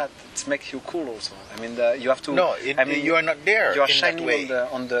that it makes you cool also. I mean, you have to... No, you are not there. You are in shining that way.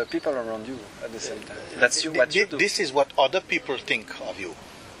 on the people around you at the same time. That's what you do. This is what other people think of you.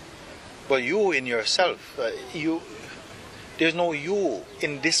 But you in yourself, there's no you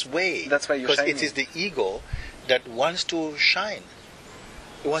in this way. That's why you're because shining. It is the ego that wants to shine.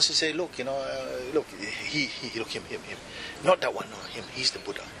 It wants to say, look, look, look, him. Not that one, no, him. He's the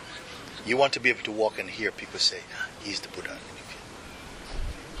Buddha. You want to be able to walk and hear people say, he's the Buddha.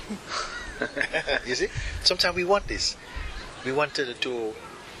 You see? Sometimes we want this. We want to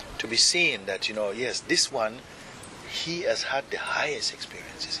be seen that, yes, this one, he has had the highest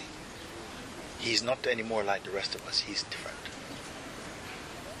experience, you see. He's not anymore like the rest of us. He's different.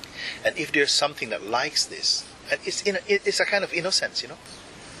 And if there's something that likes this, and it's a kind of innocence,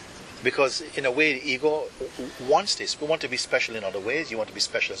 because in a way the ego wants this. We want to be special in other ways. You want to be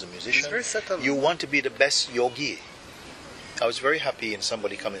special as a musician. It's very subtle. You want to be the best yogi. I was very happy in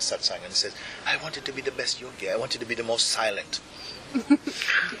somebody coming satsang and says, I wanted to be the best yogi. I wanted to be the most silent.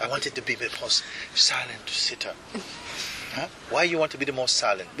 I wanted to be the most silent sitter. Huh? Why you want to be the most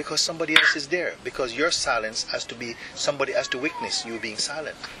silent? Because somebody else is there. Because your silence has to be, somebody has to witness you being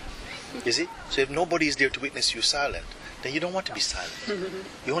silent. You see? So if nobody is there to witness you silent, then you don't want to be silent.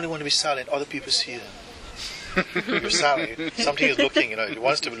 You only want to be silent. Other people see you. You're silent. Something is looking, it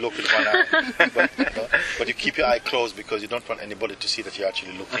wants to look with one eye. But you keep your eye closed because you don't want anybody to see that you're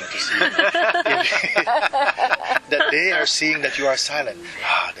actually looking to see. That they are seeing that you are silent.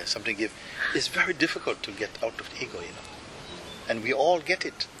 There's something give. It's very difficult to get out of the ego, And we all get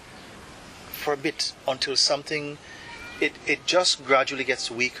it for a bit until something, it just gradually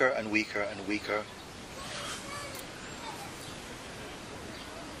gets weaker and weaker and weaker.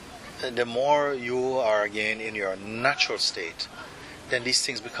 The more you are again in your natural state, then these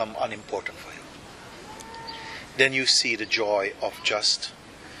things become unimportant for you. Then you see the joy of just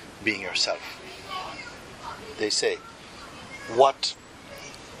being yourself. They say, why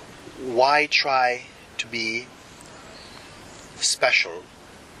try to be special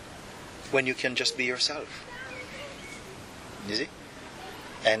when you can just be yourself? You see?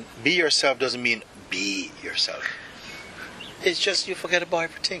 And be yourself doesn't mean be yourself. It's just you forget about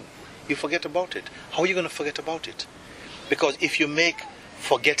everything. You forget about it. How are you going to forget about it? Because if you make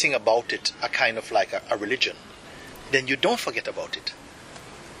forgetting about it a kind of like a religion, then you don't forget about it.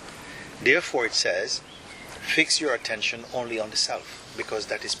 Therefore it says, fix your attention only on the self, because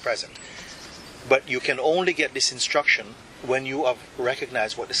that is present. But you can only get this instruction when you have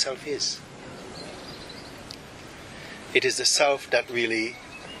recognized what the self is. It is the self that really,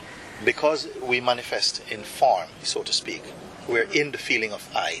 because we manifest in form, so to speak, we're in the feeling of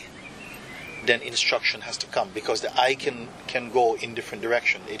I, then instruction has to come, because the I can go in different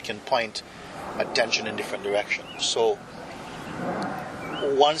direction. It can point attention in different direction. So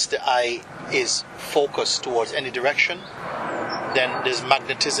once the I is focused towards any direction, then there's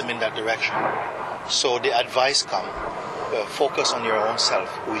magnetism in that direction. So the advice comes, focus on your own self,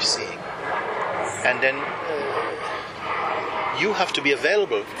 who is seeing. And then you have to be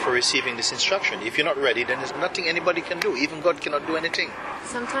available for receiving this instruction. If you're not ready, then there's nothing anybody can do. Even God cannot do anything.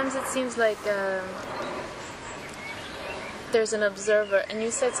 Sometimes it seems like there's an observer, and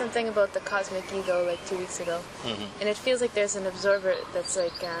you said something about the cosmic ego like 2 weeks ago, and it feels like there's an observer that's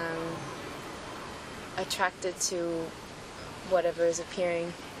like attracted to whatever is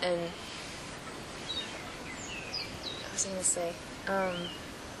appearing, and what was I going to say?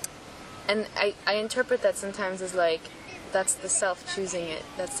 And I interpret that sometimes as like, that's the self choosing it.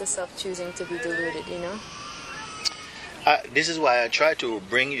 That's the self choosing to be deluded, This is why I try to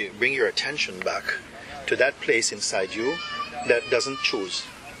bring your attention back to that place inside you that doesn't choose.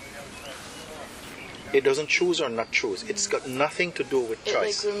 It doesn't choose or not choose. It's got nothing to do with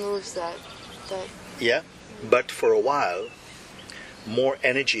choice. It like removes that. Yeah, but for a while, more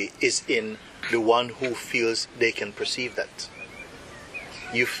energy is in the one who feels they can perceive that.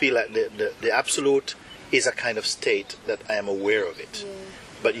 You feel like the absolute is a kind of state that I am aware of it. Yeah.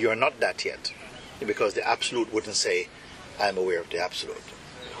 But you're not that yet, because the absolute wouldn't say, I'm aware of the absolute.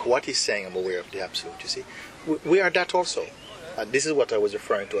 What is saying I'm aware of the absolute, you see? We are that also. This is what I was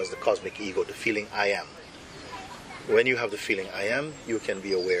referring to as the cosmic ego, the feeling I am. When you have the feeling I am, you can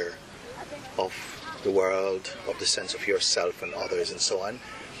be aware of the world, of the sense of yourself and others and so on.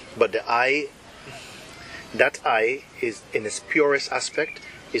 But the I, that I is in its purest aspect,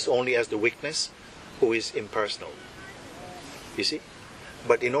 is only as the witness who is impersonal. You see?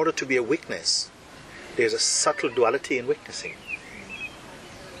 But in order to be a witness, there's a subtle duality in witnessing.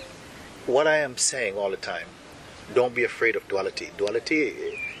 What I am saying all the time, don't be afraid of duality.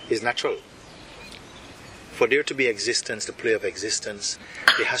 Duality is natural. For there to be existence, the play of existence,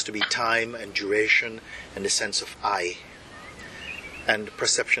 there has to be time and duration and the sense of I and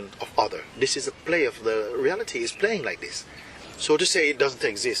perception of other. This is a play of the reality is playing like this. So to say it doesn't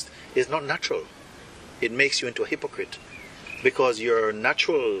exist is not natural. It makes you into a hypocrite, because your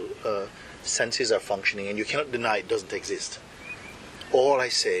natural senses are functioning and you cannot deny it doesn't exist. All I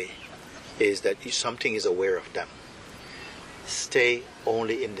say is that something is aware of them. Stay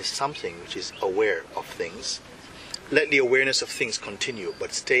only in the something which is aware of things. Let the awareness of things continue,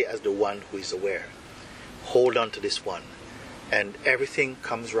 but stay as the one who is aware. Hold on to this one, and everything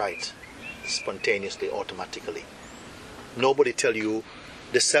comes right, spontaneously, automatically. Nobody tell you,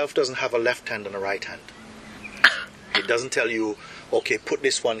 the self doesn't have a left hand and a right hand. It doesn't tell you, okay, put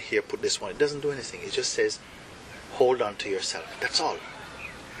this one here, put this one. It doesn't do anything. It just says, hold on to yourself. That's all.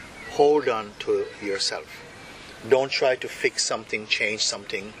 Hold on to yourself. Don't try to fix something, change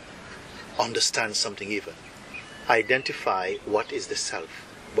something, understand something even. Identify what is the self.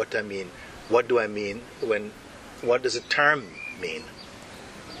 What I mean. What do I mean when, what does the term mean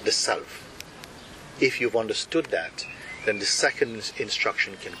the self. If you've understood that, then the second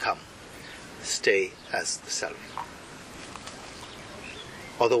instruction can come. Stay as the self.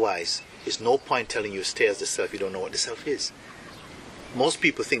 Otherwise, there's no point telling you stay as the self. You don't know what the self is. Most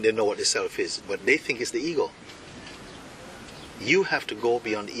people think they know what the self is, but they think it's the ego. You have to go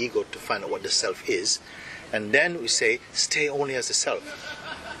beyond the ego to find out what the self is, and then we say stay only as the self.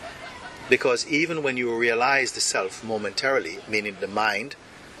 Because even when you realize the self momentarily, meaning the mind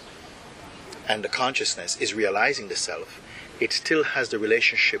and the consciousness is realizing the self, it still has the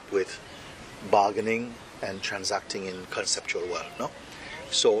relationship with bargaining and transacting in conceptual world, no?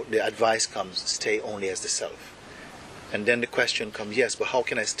 So the advice comes, stay only as the self. And then the question comes, yes, but how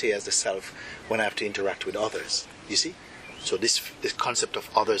can I stay as the self when I have to interact with others? You see? So this concept of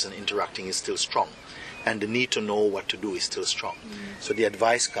others and interacting is still strong. And the need to know what to do is still strong. So the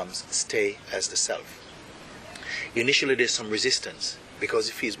advice comes, stay as the self. Initially there's some resistance, because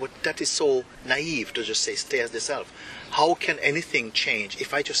it feels, well, that is so naive to just say stay as the self. How can anything change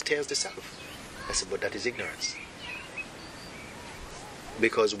if I just stay as the self? I said, but that is ignorance.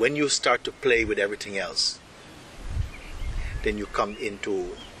 Because when you start to play with everything else, then you come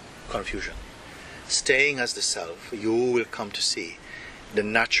into confusion. Staying as the self, you will come to see the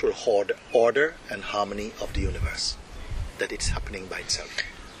natural order and harmony of the universe. That it's happening by itself.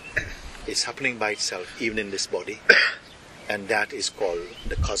 It's happening by itself even in this body, and that is called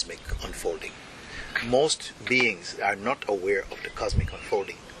the cosmic unfolding. Most beings are not aware of the cosmic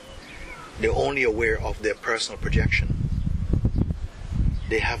unfolding. They're only aware of their personal projection.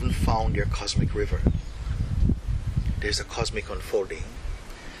 They haven't found their cosmic river. There's a cosmic unfolding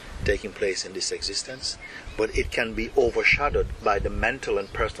taking place in this existence, but it can be overshadowed by the mental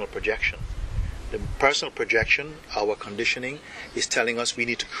and personal projection. The personal projection, our conditioning, is telling us we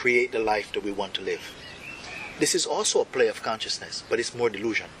need to create the life that we want to live. This is also a play of consciousness, but it's more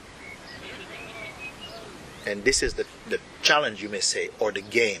delusion. And this is the challenge, you may say, or the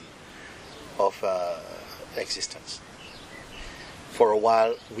game of existence. For a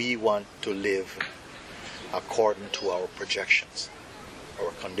while, we want to live according to our projections,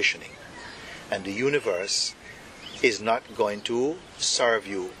 our conditioning. And the universe is not going to serve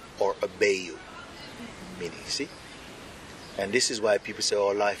you or obey you. Meaning, see? And this is why people say, oh,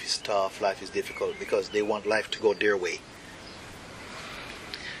 life is tough, life is difficult, because they want life to go their way.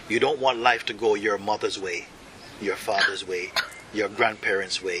 You don't want life to go your mother's way, your father's way, your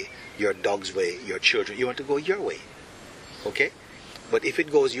grandparents' way, your dog's way, your children. You want to go your way. Okay? But if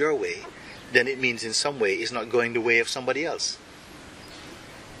it goes your way, then it means in some way it's not going the way of somebody else.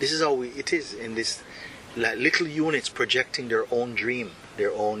 This is how it is in this, like little units projecting their own dream,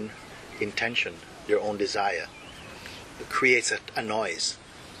 their own intention, their own desire. It creates a noise.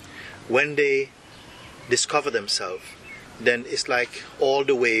 When they discover themselves, then it's like all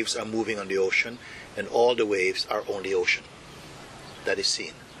the waves are moving on the ocean, and all the waves are on the ocean. That is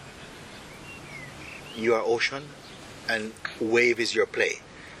seen. You are ocean, and wave is your play.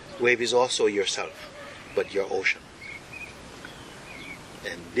 Wave is also yourself, but your ocean.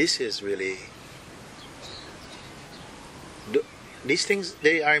 And this is really... These things,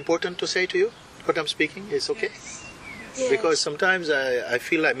 they are important to say to you? What I'm speaking is okay? Yes. Because sometimes I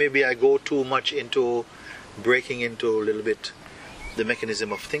feel like maybe I go too much into breaking into a little bit the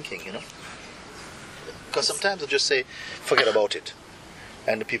mechanism of thinking, you know? Because sometimes I just say, forget about it.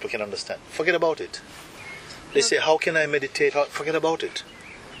 And the people can understand. Forget about it. They say, how can I meditate? Forget about it.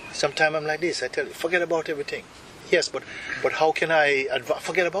 Sometimes I'm like this, I tell you, forget about everything. Yes, but how can I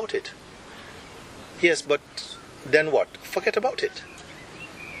forget about it? Yes, but then what? Forget about it.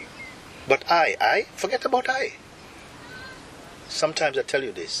 But I forget about I. Sometimes I tell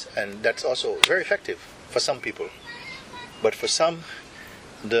you this, and that's also very effective for some people. But for some,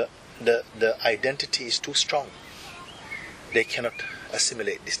 the identity is too strong. They cannot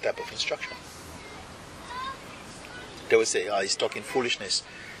assimilate this type of instruction. They will say, he's talking foolishness.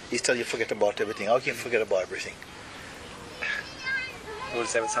 He's telling you forget about everything. How can you forget about everything? I will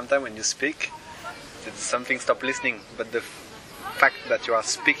say sometimes when you speak, something stop listening, but the fact that you are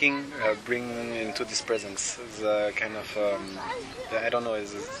speaking bring into this presence is a kind of I don't know,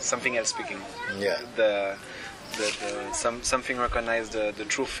 is something else speaking. Yeah. Something recognize the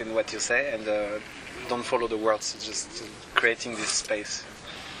truth in what you say and don't follow the words. Just creating this space.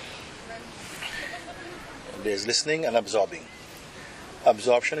 There's listening and absorbing.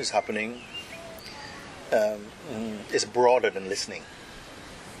 Absorption is happening. Is broader than listening.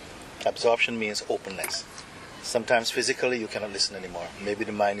 Absorption means openness. Sometimes physically you cannot listen anymore. Maybe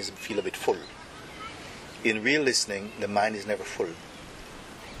the mind feel a bit full. In real listening, the mind is never full.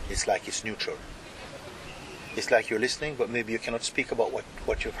 It's like it's neutral. It's like you're listening, but maybe you cannot speak about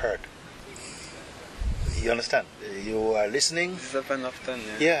what you've heard. You understand? You are listening. This happens often.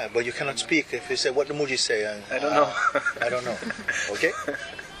 Yeah, but you cannot speak. If you say, what the Muji say? I don't know. I don't know. Okay?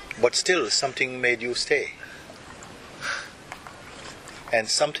 But still, something made you stay. And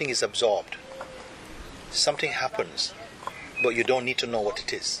something is absorbed. Something happens, but you don't need to know what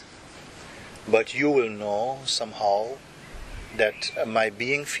it is. But you will know somehow that my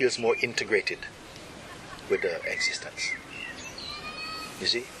being feels more integrated with the existence. You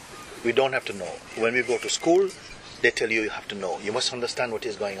see? We don't have to know. When we go to school, they tell you have to know. You must understand what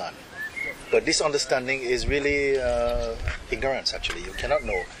is going on. But this understanding is really ignorance, actually. You cannot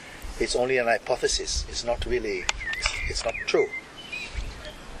know. It's only an hypothesis. It's not really, it's not true.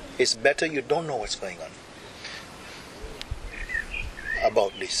 It's better you don't know what's going on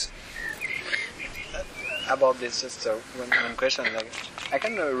about this. About this, just one question. Like, I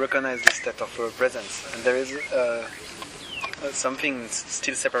can recognize this state of presence, and there is something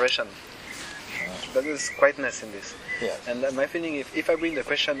still separation. But there's quietness in this. Yeah. And my feeling, if I bring the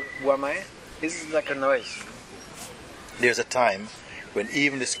question, who am I? It's like a noise. There's a time when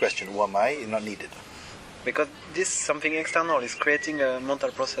even this question, who am I, is not needed. Because this something external is creating a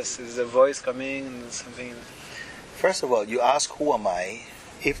mental process. Is a voice coming and something. First of all, you ask who am I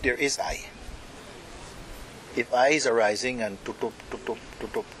if there is I. If I is arising and tutup, tutup,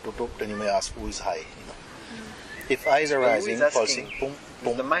 tutup, tutup, then you may ask who is I. You know? If I is arising, pulsing, boom,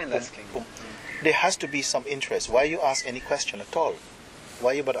 boom, the mind boom, asking. boom, there has to be some interest. Why you ask any question at all?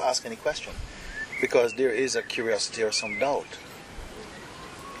 Why you better ask any question? Because there is a curiosity or some doubt.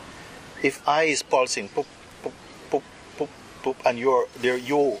 If I is pulsing, poop, poop, poop, poop, poop, and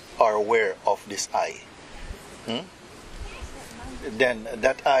you are aware of this I, then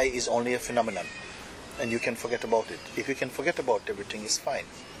that I is only a phenomenon, and you can forget about it. If you can forget about everything, it's fine.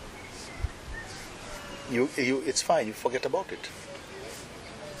 It's fine. You forget about it.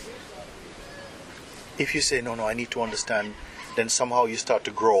 If you say no, I need to understand, then somehow you start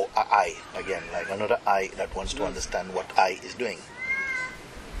to grow a I again, like another I that wants to understand what I is doing.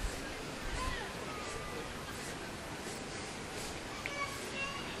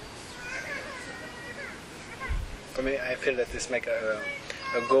 For me, I feel that this make a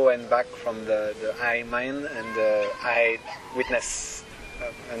go and back from the I mind and the I witness.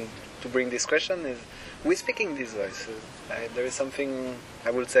 And to bring this question is, we're speaking these voices. There is something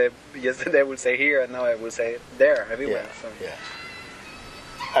I would say yesterday. I would say here, and now I will say there, everywhere. Yeah, So.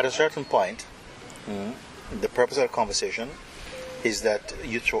 yeah. At a certain point, the purpose of the conversation is that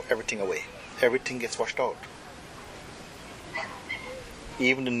you throw everything away. Everything gets washed out.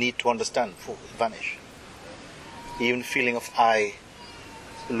 Even the need to understand vanish. Even feeling of I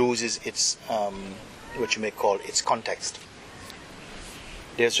loses its what you may call its context.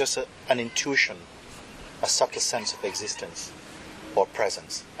 There's just an intuition, a subtle sense of existence or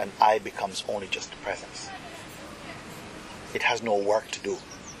presence, and I becomes only just presence. It has no work to do.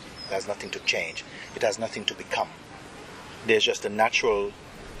 It has nothing to change. It has nothing to become. There's just a natural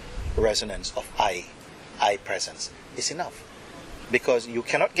resonance of I presence. It's enough. Because you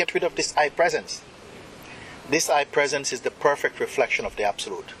cannot get rid of this I presence. This I presence is the perfect reflection of the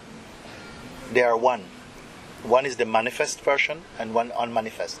Absolute. They are one. One is the manifest version and one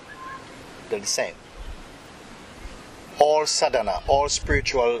unmanifest. They're the same. All sadhana, all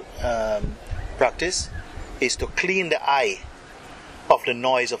spiritual practice is to clean the I of the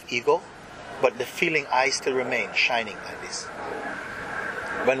noise of ego, but the feeling I still remains shining like this.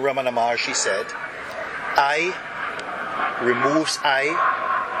 When Ramana Maharshi said, I removes I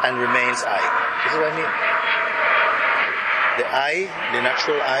and remains I. This is what I mean. The I, the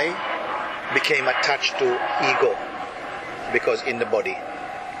natural I, became attached to ego because in the body.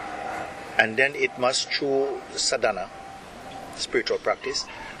 And then it must, through sadhana, spiritual practice,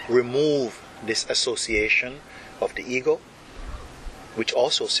 remove this association of the ego, which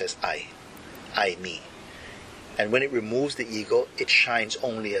also says I, me. And when it removes the ego, it shines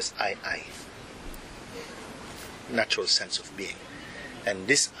only as I. Natural sense of being. And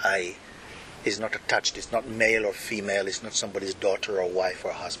this I is not attached, it's not male or female, it's not somebody's daughter or wife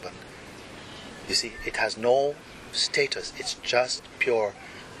or husband. You see, it has no status, it's just pure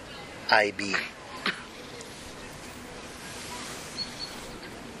I being.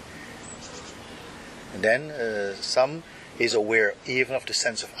 And then some is aware even of the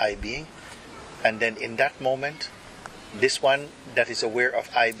sense of I being, and then in that moment, this one that is aware of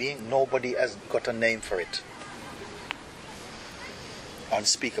I being, nobody has got a name for it.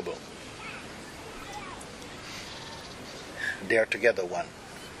 Unspeakable. They are together one.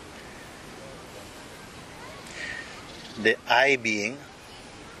 The I being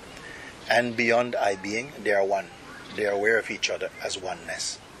and beyond I being, they are one. They are aware of each other as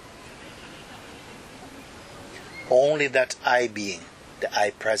oneness. Only that I being, the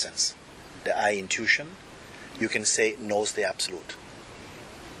I presence, the I intuition, you can say knows the Absolute.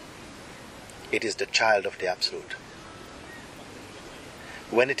 It is the child of the Absolute.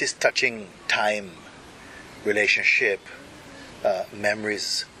 When it is touching time, relationship,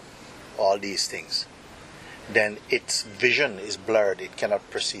 memories, all these things, then its vision is blurred, it cannot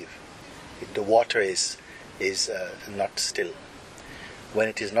perceive. The water is not still. When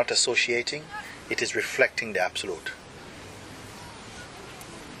it is not associating, it is reflecting the Absolute.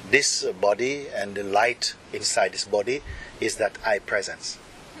 This body and the light inside this body is that I presence.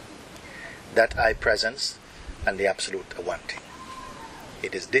 That I presence and the Absolute are one thing.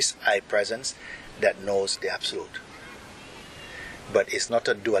 It is this I presence that knows the Absolute. But it's not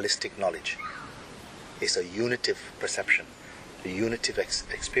a dualistic knowledge. It's a unitive perception, a unitive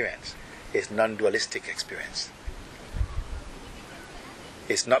experience. It's non-dualistic experience.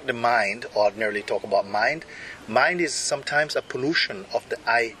 It's not the mind. Ordinarily talk about mind. Mind is sometimes a pollution of the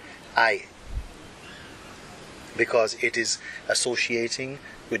I. Because it is associating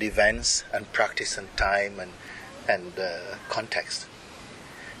with events and practice and time and context.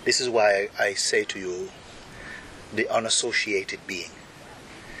 This is why I say to you, the unassociated being.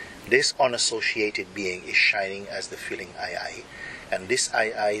 This unassociated being is shining as the feeling I. And this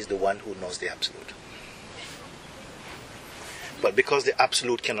I is the one who knows the Absolute. But because the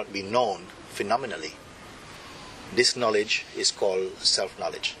Absolute cannot be known phenomenally, this knowledge is called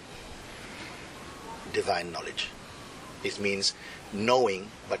self-knowledge, divine knowledge. It means knowing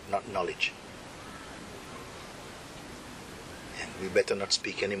but not knowledge. And we better not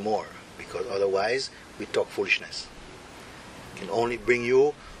speak anymore, because otherwise we talk foolishness. It can only bring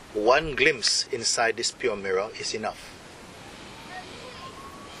you one glimpse inside this pure mirror is enough.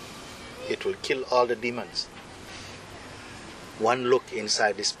 It will kill all the demons. One look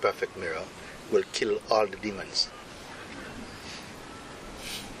inside this perfect mirror will kill all the demons.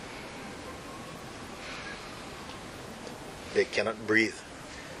 They cannot breathe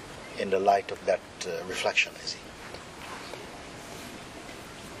in the light of that reflection, you see.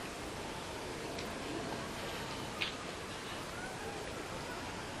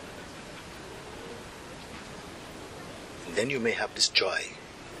 And then you may have this joy,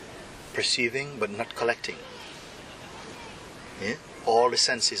 perceiving but not collecting. Yeah? All the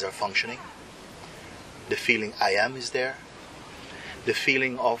senses are functioning. The feeling I am is there. The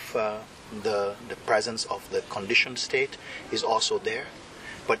feeling of the presence of the conditioned state is also there.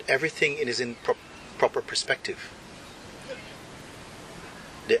 But everything is in proper perspective.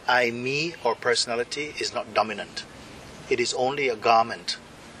 The I, me or personality is not dominant. It is only a garment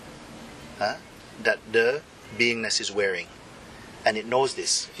that the beingness is wearing. And it knows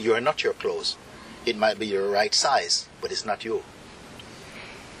this. You are not your clothes. It might be your right size, but it's not you.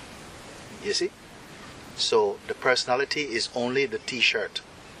 You see? So the personality is only the t-shirt.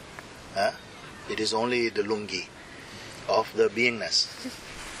 It is only the lungi of the beingness.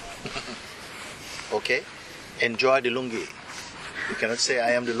 Okay? Enjoy the lungi. You cannot say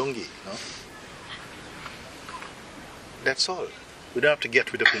I am the lungi. No? That's all. We don't have to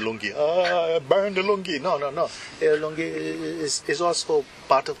get rid of the lungi. Burn the lungi. No. The lungi is also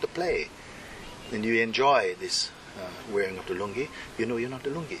part of the play. When you enjoy this wearing of the lungi, you know you're not the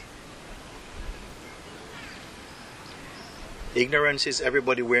lungi. Ignorance is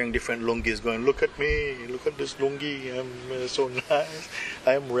everybody wearing different lungis going, look at me, look at this lungi, I'm so nice,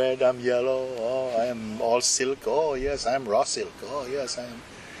 I'm red, I'm yellow, oh, I am all silk, oh yes, I'm raw silk, oh yes, I am.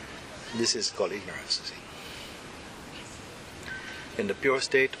 This is called ignorance, you see. In the pure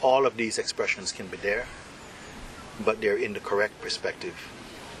state, all of these expressions can be there, but they're in the correct perspective.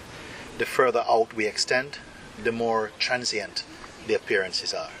 The further out we extend, the more transient the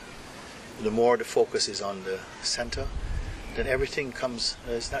appearances are. The more the focus is on the center, then everything comes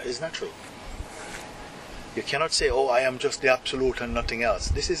is natural. You cannot say, oh, I am just the Absolute and nothing else.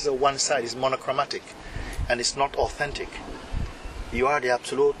 This is a one side, it's monochromatic, and it's not authentic. You are the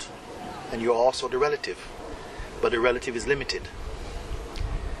Absolute, and you are also the relative, but the relative is limited.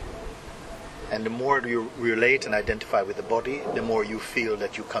 And the more you relate and identify with the body, the more you feel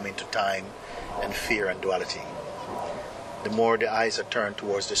that you come into time and fear and duality. The more the eyes are turned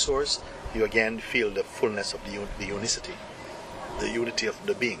towards the source, you again feel the fullness of the unicity, the unity of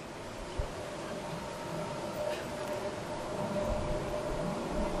the being.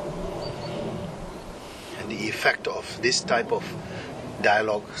 And the effect of this type of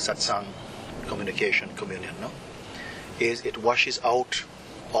dialogue, satsang, communication, communion, is it washes out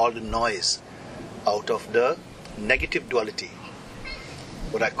all the noise out of the negative duality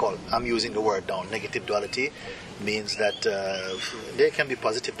what I call, I'm using the word now, negative duality, means that there can be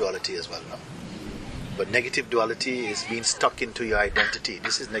positive duality as well, no? But negative duality is being stuck into your identity.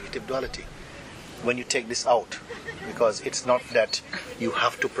 This is negative duality. When you take this out, because it's not that you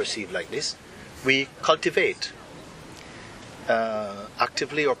have to perceive like this, we cultivate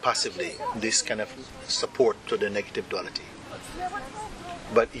actively or passively this kind of support to the negative duality.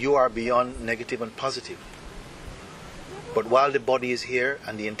 But you are beyond negative and positive. But while the body is here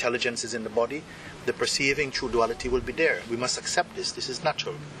and the intelligence is in the body, the perceiving true duality will be there. We must accept this. This is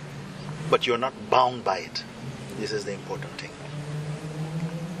natural. But you're not bound by it. This is the important thing.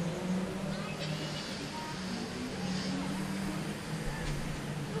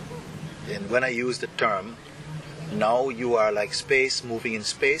 And when I use the term, now you are like space, moving in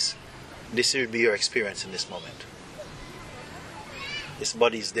space, this will be your experience in this moment. This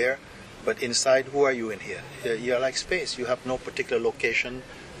body is there, but inside, who are you in here? You are like space. You have no particular location.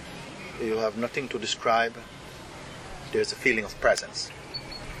 You have nothing to describe. There's a feeling of presence.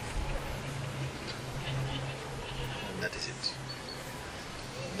 And that is it.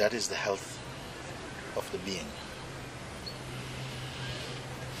 That is the health of the being.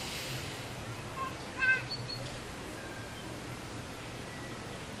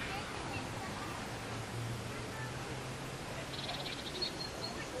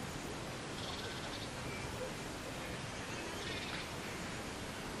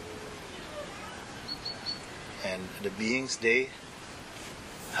 And the beings, they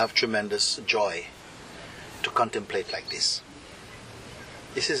have tremendous joy to contemplate like this.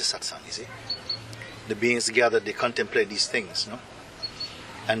 This is a satsang, you see. The beings gather, they contemplate these things, no?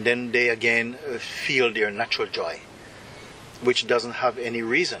 And then they again feel their natural joy, which doesn't have any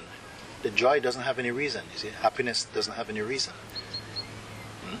reason. The joy doesn't have any reason, you see. Happiness doesn't have any reason.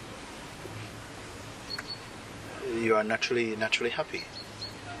 You are naturally happy.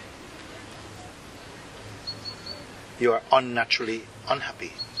 You are unnaturally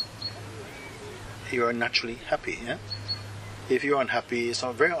unhappy. You are naturally happy. Yeah? If you are unhappy, it's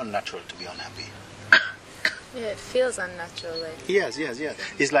not very unnatural to be unhappy. Yeah, it feels unnatural. Like. Yes.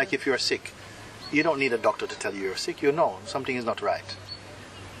 It's like if you are sick. You don't need a doctor to tell you you're sick. You know something is not right.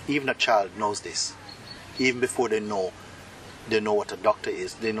 Even a child knows this. Even before they know what a doctor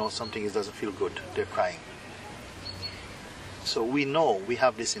is. They know something doesn't feel good. They're crying. So we know, we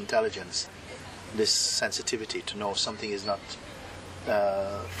have this intelligence, this sensitivity to know something is not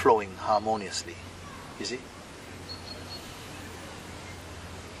flowing harmoniously. You see?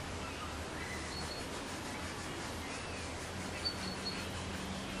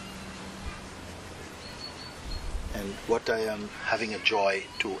 And what I am having a joy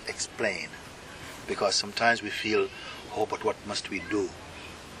to explain, because sometimes we feel, oh, but what must we do?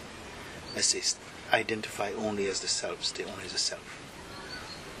 I say, identify only as the self, stay only as the self.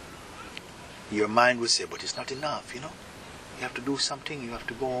 Your mind will say, but it's not enough, you know. You have to do something. You have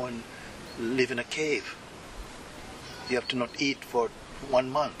to go and live in a cave. You have to not eat for 1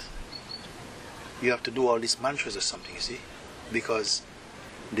 month. You have to do all these mantras or something, you see. Because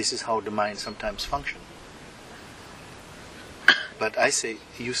this is how the mind sometimes functions. But I say,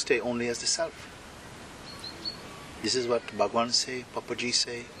 you stay only as the self. This is what Bhagwan say, Papaji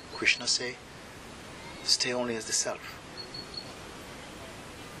say, Krishna say. Stay only as the self.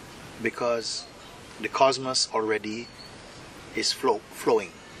 Because the cosmos already is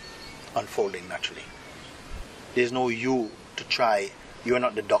flowing, unfolding naturally. There's no you to try. You're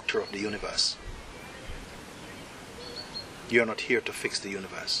not the doctor of the universe. You're not here to fix the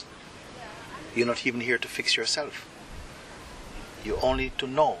universe. You're not even here to fix yourself. You're only to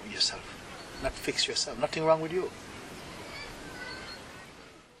know yourself, not fix yourself. Nothing wrong with you.